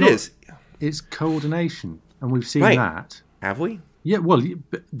what it is. It's coordination, and we've seen Right. that. Have we? Yeah, well,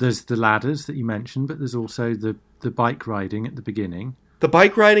 there's the ladders that you mentioned, but there's also the bike riding at the beginning. The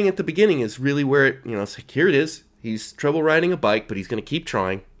bike riding at the beginning is really where it, it's like, here it is. He's trouble riding a bike, but he's going to keep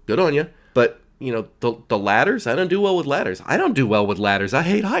trying. Good on you. But, the ladders, I don't do well with ladders. I don't do well with ladders. I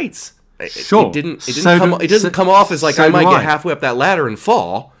hate heights. Sure. It doesn't come off as like I might get halfway up that ladder and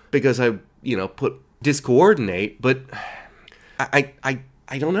fall because I, put discoordinate, but I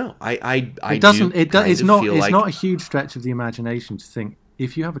don't know. It's not a huge stretch of the imagination to think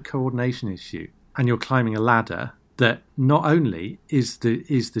if you have a coordination issue and you're climbing a ladder, that not only is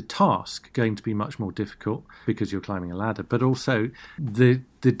the task going to be much more difficult because you're climbing a ladder, but also the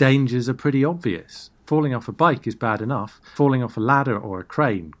dangers are pretty obvious. Falling off a bike is bad enough. Falling off a ladder or a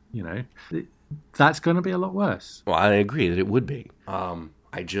crane, that's going to be a lot worse. Well, I agree that it would be.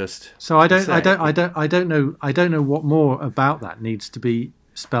 I don't know what more about that needs to be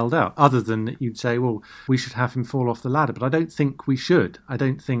spelled out, other than that you'd say, well, we should have him fall off the ladder, but I don't think we should. I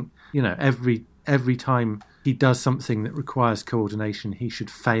don't think every time he does something that requires coordination, he should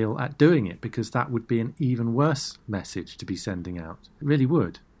fail at doing it, because that would be an even worse message to be sending out. It really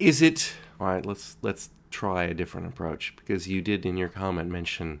would. Is it all right? Let's try a different approach, because you did in your comment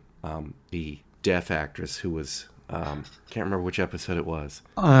mention the deaf actress who was can't remember which episode it was.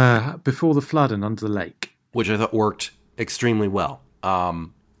 Before the Flood and Under the Lake, which I thought worked extremely well.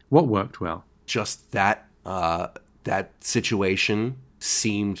 What worked well? Just that situation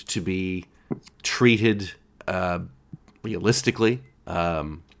seemed to be treated realistically.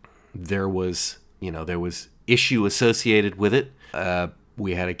 There was issue associated with it.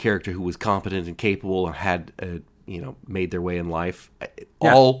 We had a character who was competent and capable and had made their way in life.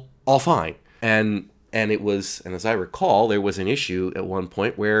 Yeah. All fine. And it was, and as I recall, there was an issue at one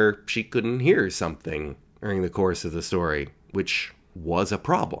point where she couldn't hear something during the course of the story, which was a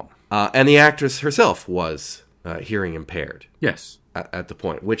problem. And the actress herself was hearing impaired. Yes. At the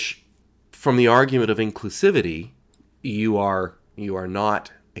point, which, from the argument of inclusivity, you are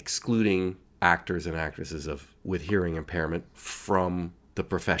not excluding actors and actresses with hearing impairment from the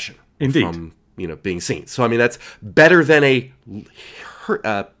profession. Indeed. From being seen. So I mean, that's better than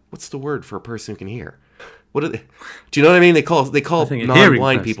what's the word for a person who can hear? What do you know what I mean? They call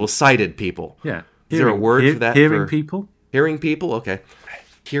non-blind people sighted people. Yeah. Is there a word for that? Hearing people? Hearing people? Okay.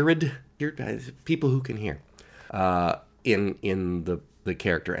 Heared people who can hear. In the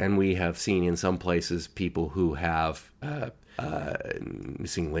character. And we have seen in some places people who have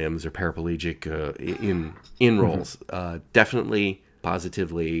missing limbs or paraplegic in roles. Definitely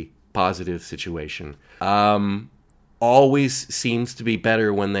positive situation. Always seems to be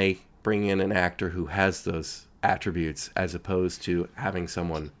better when they bring in an actor who has those attributes as opposed to having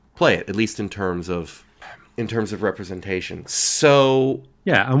someone play it, at least in terms of representation. So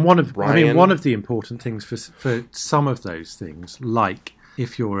yeah, and one of the important things for some of those things, like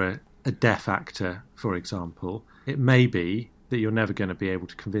if you're a deaf actor, for example, it may be that you're never going to be able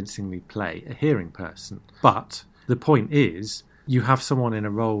to convincingly play a hearing person. But the point is, you have someone in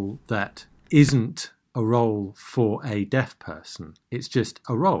a role that isn't a role for a deaf person. It's just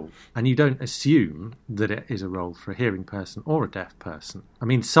a role. And you don't assume that it is a role for a hearing person or a deaf person. I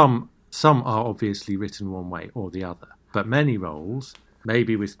mean, some are obviously written one way or the other. But many roles,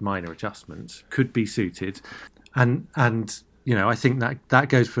 maybe with minor adjustments, could be suited. And I think that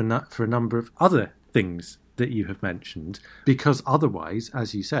goes for a number of other things that you have mentioned, because otherwise,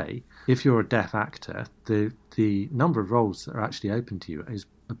 as you say, if you're a deaf actor, the number of roles that are actually open to you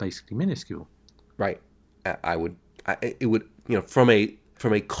are basically minuscule. Right. It would from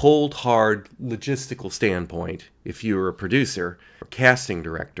a cold hard logistical standpoint, if you're a producer or casting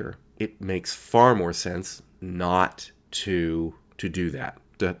director, it makes far more sense not to do that,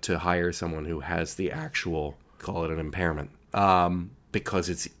 to hire someone who has the actual, call it an impairment, because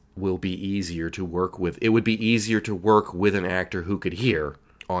it will be easier to work with. It would be easier to work with an actor who could hear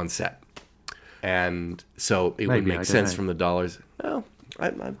on set, and so it would make sense from the dollars. Well,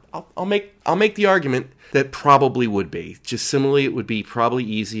 I'll make the argument that probably would be. Just similarly, it would be probably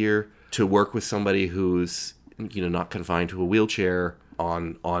easier to work with somebody who's not confined to a wheelchair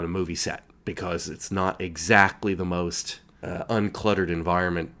on a movie set, because it's not exactly the most uncluttered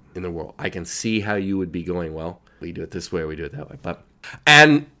environment in the world. I can see how you would be going, well, we do it this way or we do it that way. But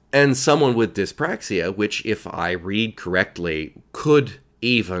and someone with dyspraxia, which if I read correctly could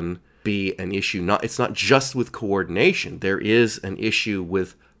even be an issue. It's not just with coordination. There is an issue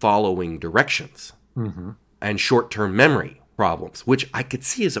with following directions and short-term memory problems, which I could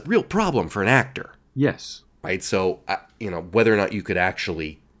see as a real problem for an actor. Yes. Right. So, whether or not you could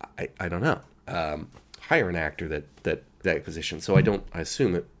actually, I don't know, hire an actor that position. So I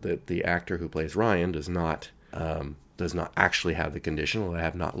assume that the actor who plays Ryan does not actually have the condition. Well, I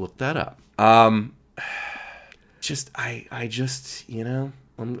have not looked that up. I'm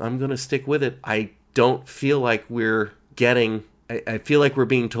going to stick with it. I don't feel like we're getting. I feel like we're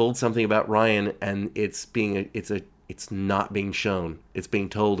being told something about Ryan, and it's not being shown. It's being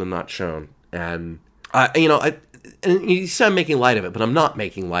told and not shown. And and you say I'm making light of it, but I'm not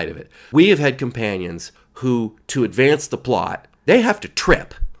making light of it. We have had companions who, to advance the plot, they have to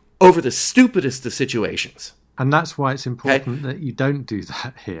trip over the stupidest of situations. And that's why it's important that you don't do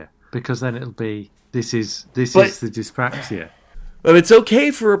that here, because then it'll be this is the dyspraxia. But it's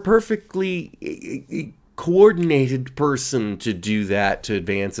okay for a perfectly coordinated person to do that to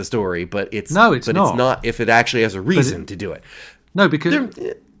advance a story, but it's not if it actually has a reason to do it. No, because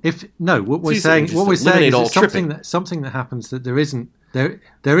what we're saying is something that happens that there isn't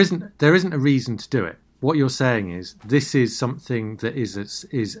a reason to do it. What you're saying is this is something that is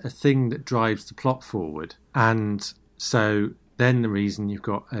a thing that drives the plot forward, and so then the reason you've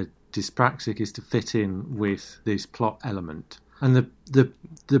got a dyspraxic is to fit in with this plot element. And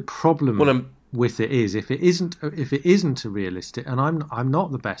the problem with it is if it isn't a realistic, and I'm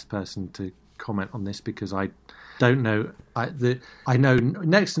not the best person to comment on this because I don't know. I know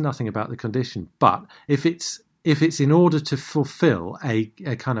next to nothing about the condition, but if it's in order to fulfill a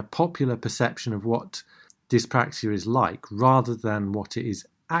kind of popular perception of what dyspraxia is like rather than what it is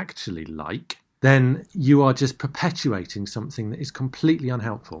actually like, then you are just perpetuating something that is completely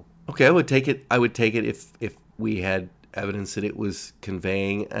unhelpful. Okay, I would take it if we had evidence that it was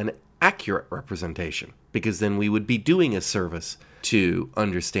conveying an accurate representation, because then we would be doing a service to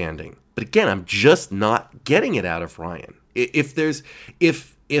understanding. But again, I'm just not getting it out of Ryan. If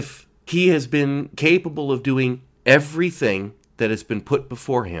he has been capable of doing everything that has been put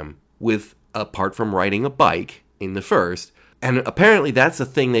before him, with apart from riding a bike in the first, and apparently that's a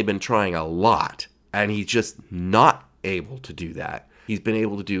thing they've been trying a lot, and he's just not able to do that. He's been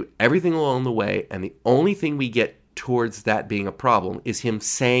able to do everything along the way, and the only thing we get towards that being a problem is him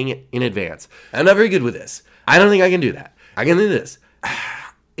saying it in advance. I'm not very good with this. I don't think I can do that. I can do this.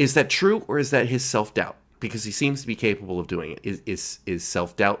 Is that true, or is that his self-doubt? Because he seems to be capable of doing it. Is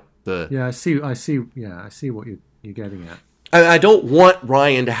self-doubt the... Yeah, I see what you're getting at. I don't want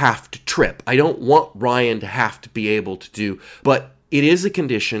Ryan to have to trip. I don't want Ryan to have to be able to do... But it is a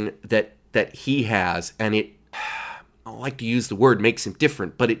condition that he has, and it... I don't like to use the word makes him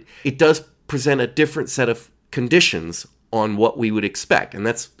different, but it does present a different set of conditions on what we would expect. And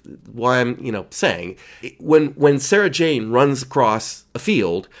that's why I'm, saying when Sarah Jane runs across a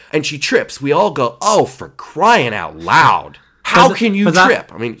field and she trips, we all go, "Oh, for crying out loud. How can you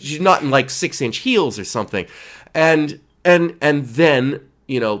trip?" I mean, she's not in like 6-inch heels or something. And then,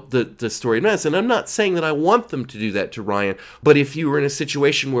 the story of medicine. I'm not saying that I want them to do that to Ryan, but if you were in a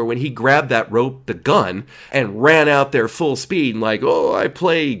situation where when he grabbed that rope, the gun, and ran out there full speed and like, "Oh, I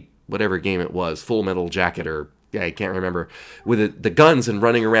play whatever game it was, Full Metal Jacket," or I can't remember, with the guns and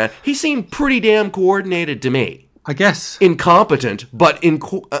running around, he seemed pretty damn coordinated to me. I guess incompetent, but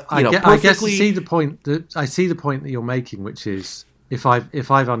perfectly. I guess I see the point that you're making, which is if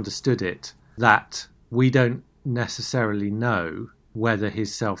I've understood it, that we don't necessarily know whether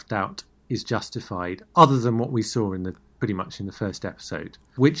his self-doubt is justified, other than what we saw pretty much in the first episode,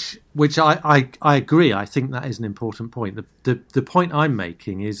 which I agree. I think that is an important point. The point I'm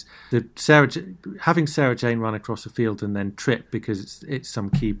making is that having Sarah Jane run across a field and then trip because it's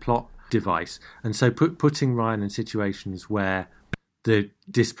some key plot device, and so putting Ryan in situations where the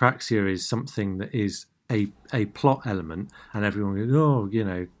dyspraxia is something that is a plot element, and everyone goes, "Oh,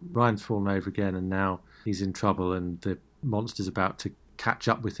 Ryan's fallen over again, and now he's in trouble, and the monster's about to catch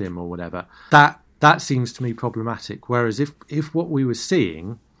up with him," or whatever. That seems to me problematic. Whereas if what we were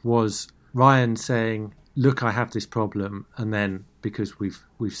seeing was Ryan saying, "Look, I have this problem," and then because we've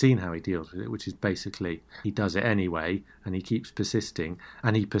seen how he deals with it, which is basically he does it anyway, and he keeps persisting,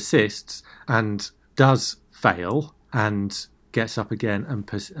 and he persists and does fail and gets up again and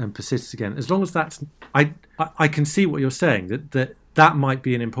persists again. As long as that's, I can see what you're saying, that might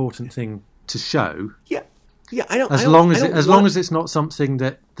be an important thing to show. Yeah. Yeah, as long as it's not something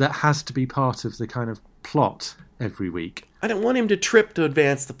that has to be part of the kind of plot every week. I don't want him to trip to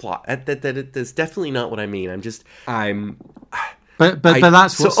advance the plot. That's definitely not what I mean. But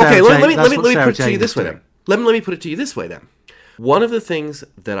that's what. So, okay, let me put it to you this way then. Let me put it to you this way then. One of the things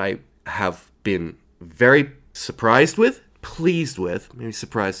that have been very surprised with, pleased with, maybe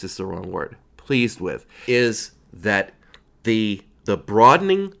surprised is the wrong word, pleased with, is that the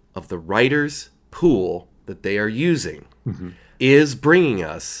broadening of the writers' pool that they are using is bringing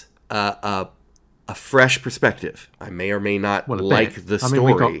us a fresh perspective. I may or may not like the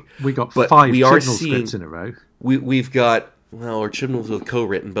story. We got 5 Chibnall scripts in a row. We've got, or Chibnall's was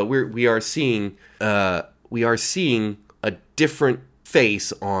co-written, but we are seeing a different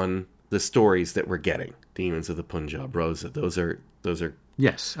face on the stories that we're getting. Demons of the Punjab Rosa. Those are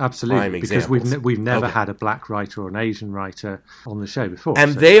yes, absolutely. Because we've never had a black writer or an Asian writer on the show before,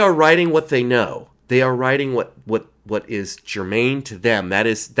 and they are writing what they know. They are writing what is germane to them. That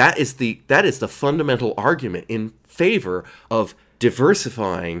is the fundamental argument in favor of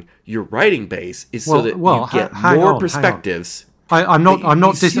diversifying your writing base, is so that you get more perspectives. I'm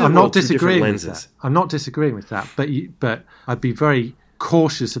not disagreeing with that. I'm not disagreeing with that, but I'd be very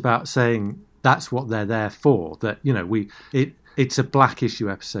cautious about saying that's what they're there for. That it's a black issue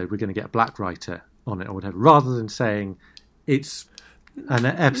episode, we're going to get a black writer on it or whatever, rather than saying it's an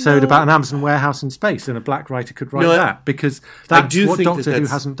episode about an Amazon warehouse in space and a black writer could write that, because that's what Doctor Who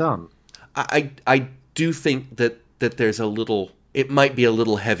hasn't done. I do think that there's a little, it might be a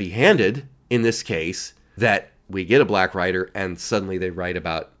little heavy-handed in this case, that we get a black writer and suddenly they write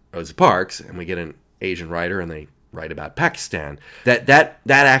about Rosa Parks, and we get an Asian writer and they write about Pakistan. That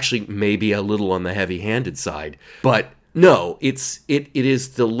actually may be a little on the heavy-handed side, but no, it is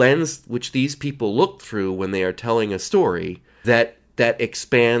the lens which these people look through when they are telling a story that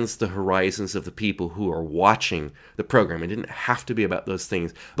expands the horizons of the people who are watching the program. It didn't have to be about those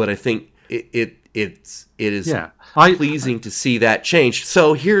things, but I think it is pleasing to see that change.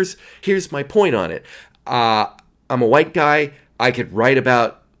 So here's my point on it. I'm a white guy. I could write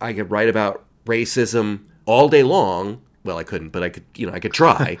about racism all day long. Well, I couldn't, but I could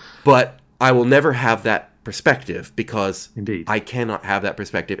try. But I will never have that perspective, because Indeed. I cannot have that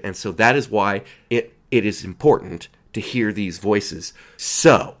perspective, and so that is why it is important to hear these voices.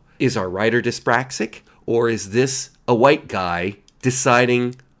 So, is our writer dyspraxic, or is this a white guy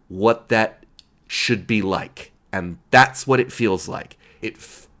deciding what that should be like? And that's what it feels like.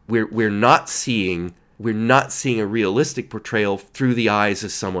 We're not seeing a realistic portrayal through the eyes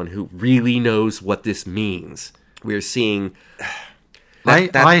of someone who really knows what this means. We're seeing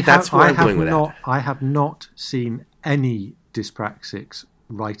that's where I'm going with that. I have not seen any dyspraxics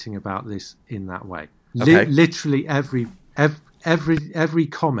writing about this in that way. Okay. Literally every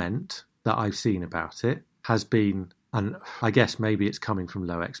comment that I've seen about it has been, and I guess maybe it's coming from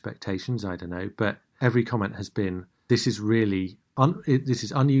low expectations, I don't know, but every comment has been, this is really this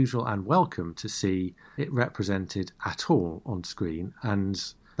is unusual and welcome to see it represented at all on screen,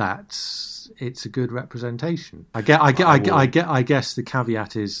 and that it's a good representation. I guess the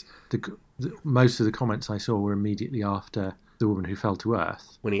caveat is most of the comments I saw were immediately after The Woman Who Fell to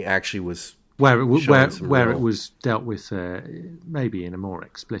Earth, when he actually was where it was dealt with maybe in a more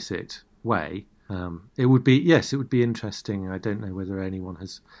explicit way. It would be interesting. I don't know whether anyone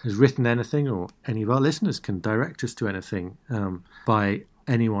has written anything, or any of our listeners can direct us to anything by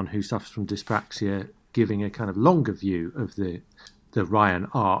anyone who suffers from dyspraxia, giving a kind of longer view of the Ryan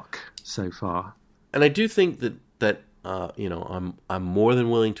arc so far. And I do think that I'm more than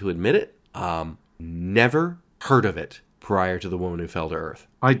willing to admit it. Never heard of it prior to The Woman Who Fell to Earth.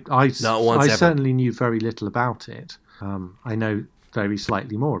 I certainly knew very little about it. I know very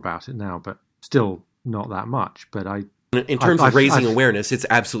slightly more about it now, but still not that much. But in terms of raising awareness, it's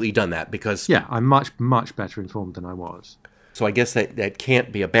absolutely done that, because I'm much better informed than I was. So I guess that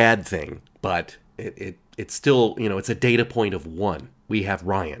can't be a bad thing, but it's still, it's a data point of one. We have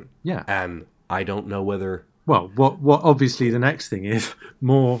Ryan. Yeah. And I don't know whether... Well, what obviously the next thing is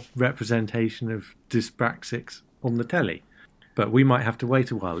more representation of dyspraxics on the telly. But we might have to wait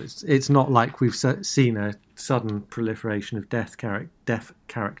a while. It's not like we've seen a sudden proliferation of deaf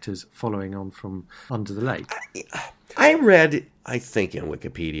characters following on from Under the Lake. I read, I think in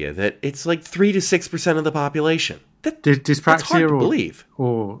Wikipedia, that it's like 3 to 6% of the population. Dyspraxia, that's hard to believe.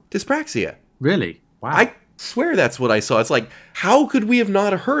 Or dyspraxia. Really? Wow. I swear that's what I saw. It's like, how could we have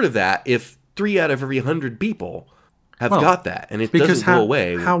not heard of that if 3 out of every 100 people have got that, and it doesn't go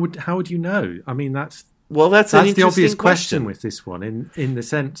away? How would you know? I mean, that's the obvious question with this one, in the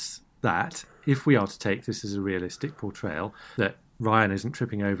sense that if we are to take this as a realistic portrayal, that Ryan isn't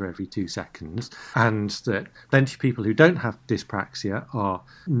tripping over every 2 seconds, and that plenty of people who don't have dyspraxia are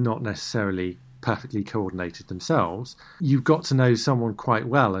not necessarily perfectly coordinated themselves, you've got to know someone quite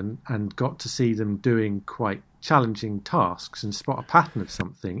well and got to see them doing quite challenging tasks and spot a pattern of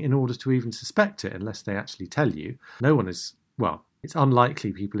something in order to even suspect it, unless they actually tell you. No one is, well, it's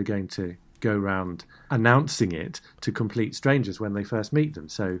unlikely people are going to go around announcing it to complete strangers when they first meet them.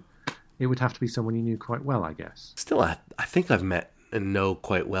 So it would have to be someone you knew quite well, I guess. Still, I think I've met and know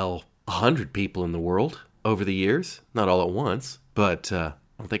quite well 100 people in the world over the years. Not all at once, but I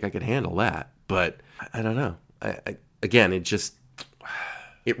don't think I could handle that. But I don't know. Again,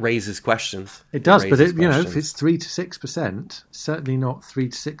 it raises questions. It does, but if it's 3 to 6%, certainly not 3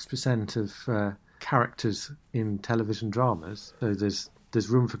 to 6% of characters in television dramas. So there's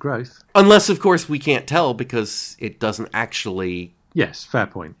room for growth. Unless, of course, we can't tell because it doesn't actually... Yes, fair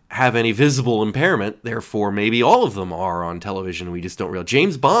point. Have any visible impairment, therefore maybe all of them are on television. We just don't realize.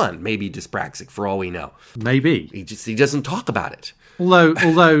 James Bond may be dyspraxic for all we know. Maybe. He doesn't talk about it.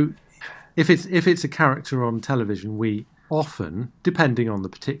 Although if it's a character on television, we often, depending on the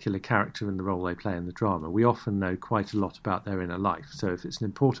particular character and the role they play in the drama, we often know quite a lot about their inner life. So if it's an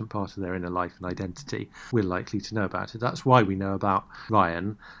important part of their inner life and identity, we're likely to know about it. That's why we know about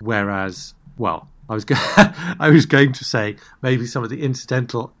Ryan, whereas, well, I was going to say maybe some of the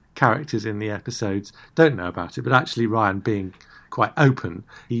incidental characters in the episodes don't know about it, but actually Ryan, being quite open,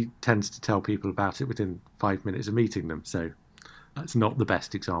 he tends to tell people about it within 5 minutes of meeting them. So that's not the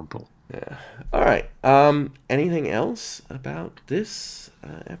best example. Yeah. All right. Anything else about this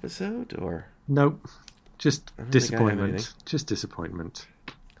episode, or nope? Just disappointment. Just disappointment.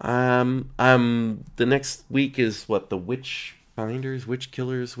 The next week is what, the witch finders, witch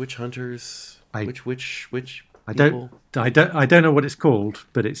killers, witch hunters. Which I don't know what it's called,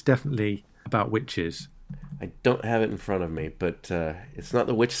 but it's definitely about witches. I don't have it in front of me, but it's not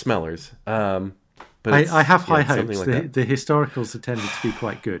the witch smellers. But I have high hopes. Like the historicals have tended to be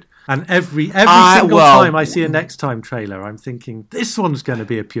quite good, and every single time I see a Next Time trailer, I'm thinking this one's going to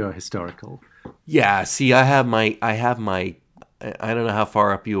be a pure historical. Yeah, see, I have my. I don't know how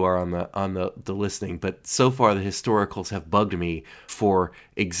far up you are on the listening, but so far the historicals have bugged me for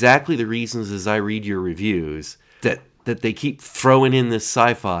exactly the reasons as I read your reviews that they keep throwing in this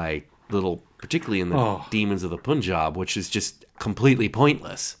sci-fi little, particularly in the Demons of the Punjab, which is just completely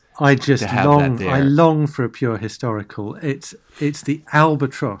pointless. I long for a pure historical. It's the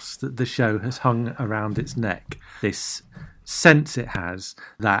albatross that the show has hung around its neck. This sense it has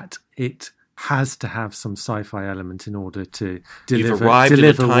that it has to have some sci-fi element in order to deliver what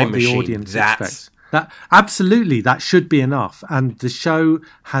the audience expects. That should be enough. And the show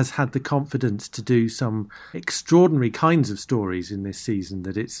has had the confidence to do some extraordinary kinds of stories in this season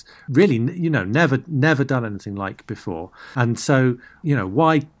that it's really, never done anything like before. And so,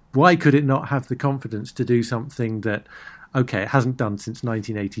 why could it not have the confidence to do something that, okay, it hasn't done since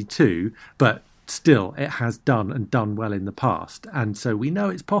 1982, but still it has done and done well in the past, and so we know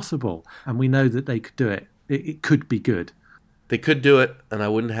it's possible, and we know that they could do it. It could be good. They could do it, and I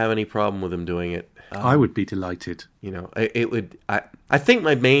wouldn't have any problem with them doing it. I would be delighted. It would. I think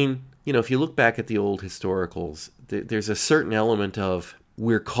my main, if you look back at the old historicals, there's a certain element of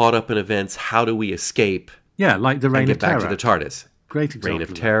we're caught up in events. How do we escape? Yeah, like the Reign of Terror. Get back to the TARDIS. Great example. Reign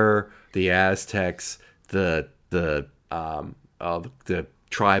of Terror, the Aztecs, the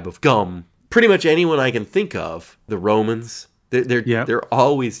tribe of Gum. Pretty much anyone I can think of, the Romans, they're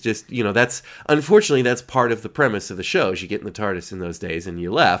always just, that's, unfortunately, that's part of the premise of the show. Is you get in the TARDIS in those days and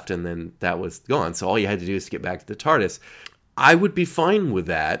you left and then that was gone. So all you had to do is to get back to the TARDIS. I would be fine with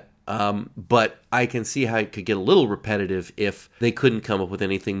that, but I can see how it could get a little repetitive if they couldn't come up with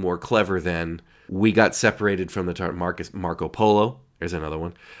anything more clever than we got separated from the TARDIS. Marco Polo, there's another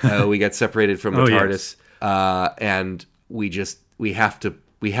one. We got separated from the TARDIS, and we have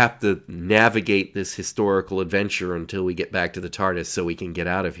to navigate this historical adventure until we get back to the TARDIS so we can get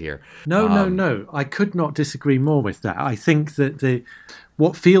out of here. No. I could not disagree more with that. I think that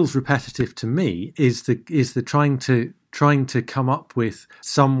what feels repetitive to me is the trying to come up with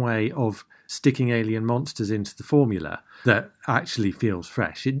some way of sticking alien monsters into the formula that actually feels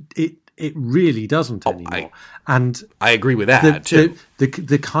fresh. It really doesn't anymore. And I agree with that too.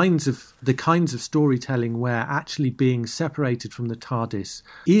 The kinds of storytelling where actually being separated from the TARDIS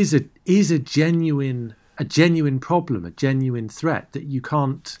is a genuine problem, a genuine threat that you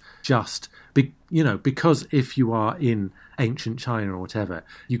can't just because if you are in ancient China or whatever,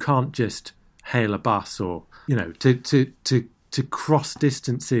 you can't just hail a bus or to cross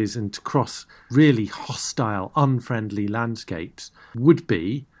distances and to cross really hostile, unfriendly landscapes would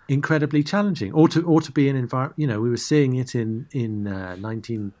be incredibly challenging, or to be an environment. We were seeing it in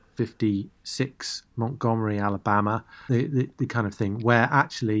 1956 Montgomery, Alabama, the kind of thing where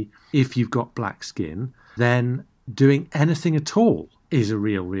actually, if you've got black skin, then doing anything at all is a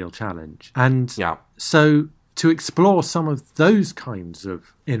real challenge. And so to explore some of those kinds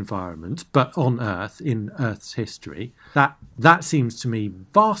of environments, but on Earth, in Earth's history, that seems to me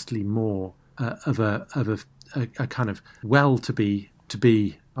vastly more of a kind of I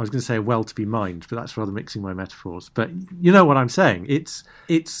was going to say a well to be mined, but that's rather mixing my metaphors. But you know what I'm saying. It's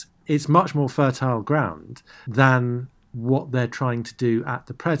much more fertile ground than what they're trying to do at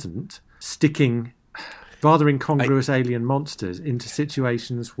the present, sticking rather incongruous alien monsters into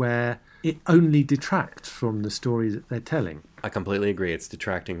situations where it only detracts from the story that they're telling. I completely agree. It's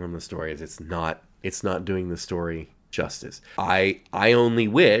detracting from the stories. It's not doing the story justice. I only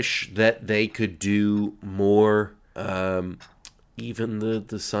wish that they could do more, even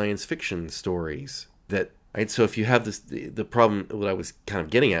the science fiction stories that. Right, so if you have this, the problem, what I was kind of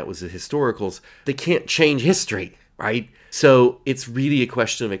getting at was the historicals, they can't change history, right? So it's really a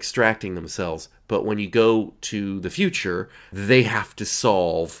question of extracting themselves. But when you go to the future, they have to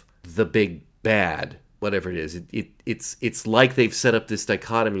solve the big bad, whatever it is. It's like they've set up this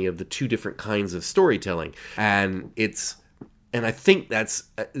dichotomy of the two different kinds of storytelling. And I think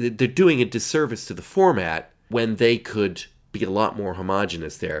they're doing a disservice to the format when they could be a lot more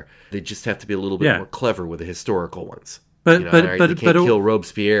homogenous there. They just have to be a little bit more clever with the historical ones. But you can't kill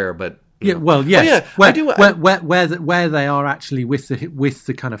Robespierre, but yes. Oh, yeah, where they are actually with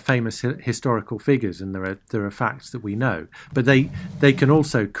the kind of famous historical figures, and there are facts that we know, but they can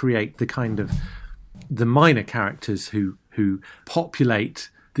also create the kind of the minor characters who populate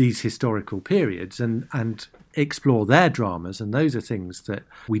these historical periods and explore their dramas, and those are things that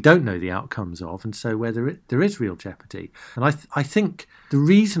we don't know the outcomes of, and so where there is real jeopardy. And I think the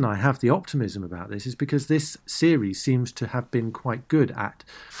reason I have the optimism about this is because this series seems to have been quite good at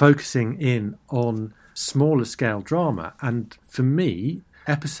focusing in on smaller scale drama, and for me,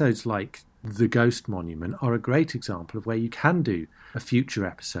 episodes like The Ghost Monument are a great example of where you can do a future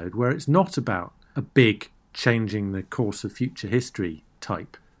episode where it's not about a big changing the course of future history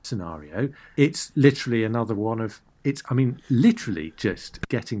type scenario. It's literally another one of literally just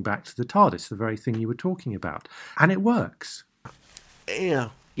getting back to the TARDIS, the very thing you were talking about, and it works. Yeah.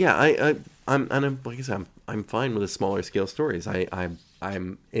 I'm like I said, I'm fine with the smaller scale stories.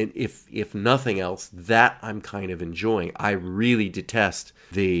 I'm if nothing else, that I'm kind of enjoying. I really detest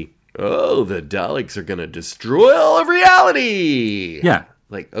the Daleks are gonna destroy all of reality. Yeah,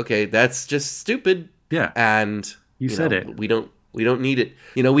 like okay, that's just stupid. Yeah, and you said it. We don't need it.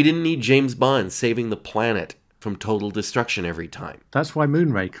 We didn't need James Bond saving the planet from total destruction every time. That's why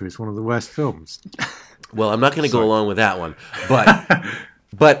Moonraker is one of the worst films. Well, I'm not going to go along with that one,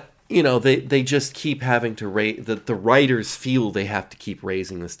 but they just keep having to raise the writers feel they have to keep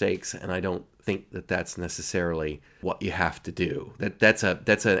raising the stakes, and I don't think that that's necessarily what you have to do. That's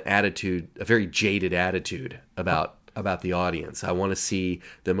an attitude, a very jaded attitude about the audience. I want to see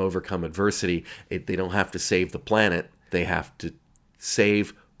them overcome adversity. They don't have to save the planet. They have to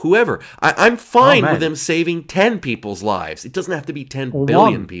save whoever. I'm fine with them saving 10 people's lives. It doesn't have to be 10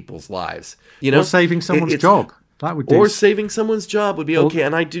 billion people's lives. Or saving someone's job. That would do. Or saving someone's job would be okay.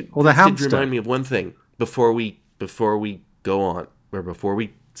 And I do. Or the hamster. Did remind me of one thing before we go on, or before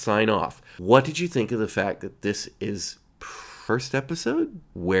we sign off. What did you think of the fact that this is first episode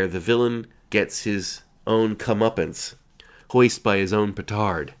where the villain gets his own comeuppance, hoist by his own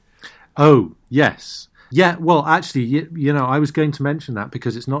petard? Oh, yes. Yeah, well, actually, I was going to mention that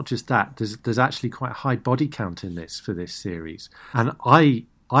because it's not just that. There's actually quite a high body count in this for this series. And I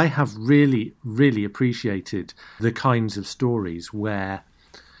have really, really appreciated the kinds of stories where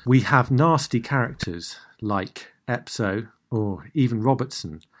we have nasty characters like Epso or even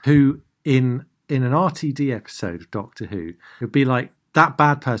Robertson, who in an RTD episode of Doctor Who, it would be like, that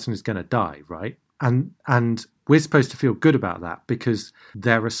bad person is going to die, right? And we're supposed to feel good about that because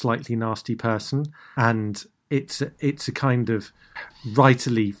they're a slightly nasty person, and it's a kind of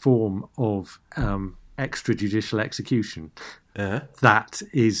writerly form of extrajudicial execution that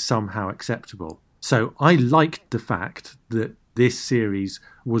is somehow acceptable. So I liked the fact that this series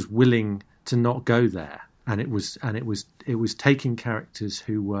was willing to not go there, and it was taking characters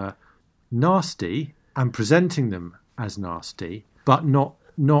who were nasty and presenting them as nasty, but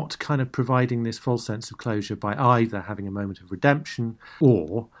not kind of providing this false sense of closure by either having a moment of redemption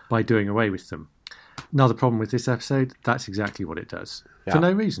or by doing away with them. Another problem with this episode, that's exactly what it does. Yeah. For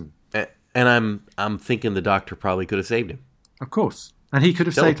no reason. And I'm thinking the Doctor probably could have saved him. Of course. And he could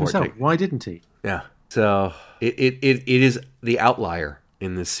have saved himself. Why didn't he? Yeah. So it is the outlier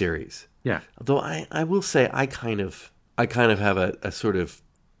in this series. Yeah. Although I will say I kind of have a sort of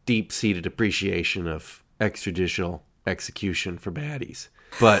deep-seated appreciation of extrajudicial execution for baddies.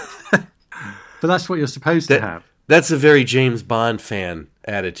 But that's what you're supposed to have. That's a very James Bond fan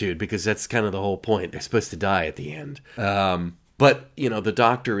attitude, because that's kind of the whole point. They're supposed to die at the end. But, the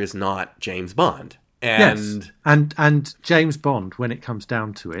Doctor is not James Bond. And yes. And James Bond, when it comes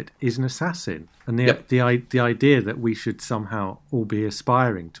down to it, is an assassin. And the idea that we should somehow all be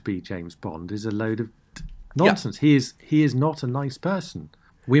aspiring to be James Bond is a load of nonsense. Yep. He is not a nice person.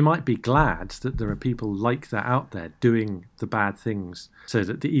 We might be glad that there are people like that out there doing the bad things so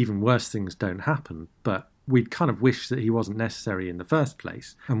that the even worse things don't happen. But we'd kind of wish that he wasn't necessary in the first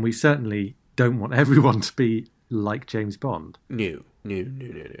place. And we certainly don't want everyone to be like James Bond. No.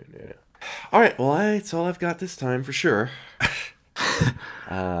 All right, well, that's all I've got this time for sure.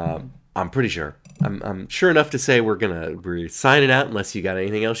 I'm pretty sure. I'm sure enough to say we're signing out unless you got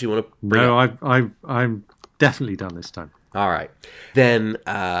anything else you want to bring up. No, I'm definitely done this time. All right. Then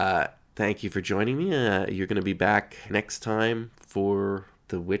thank you for joining me. You're going to be back next time for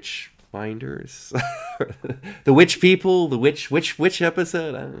the Witch Finders. The Witch People, the which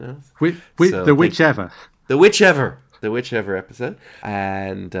episode? I don't know. The Whichever. The Whichever episode.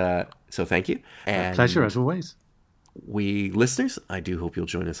 And so thank you. And pleasure as always. We listeners, I do hope you'll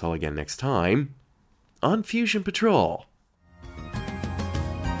join us all again next time on Fusion Patrol.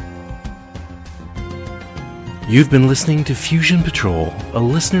 You've been listening to Fusion Patrol, a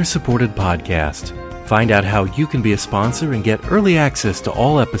listener-supported podcast. Find out how you can be a sponsor and get early access to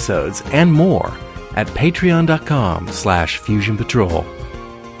all episodes and more at patreon.com/Fusion Patrol.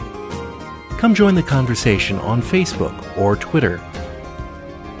 Come join the conversation on Facebook or Twitter.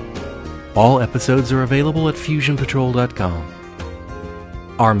 All episodes are available at FusionPatrol.com.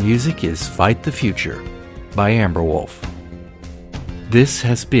 Our music is Fight the Future by Amberwolf. This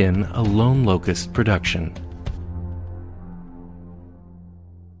has been a Lone Locust production.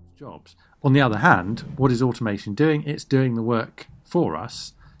 Jobs. On the other hand, what is automation doing? It's doing the work for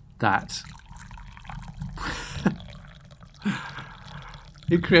us that...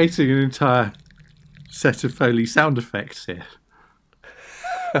 You're creating an entire set of Foley sound effects here.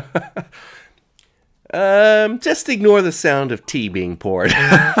 Just ignore the sound of tea being poured.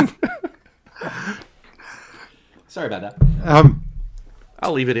 Sorry about that.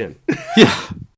 I'll leave it in. Yeah.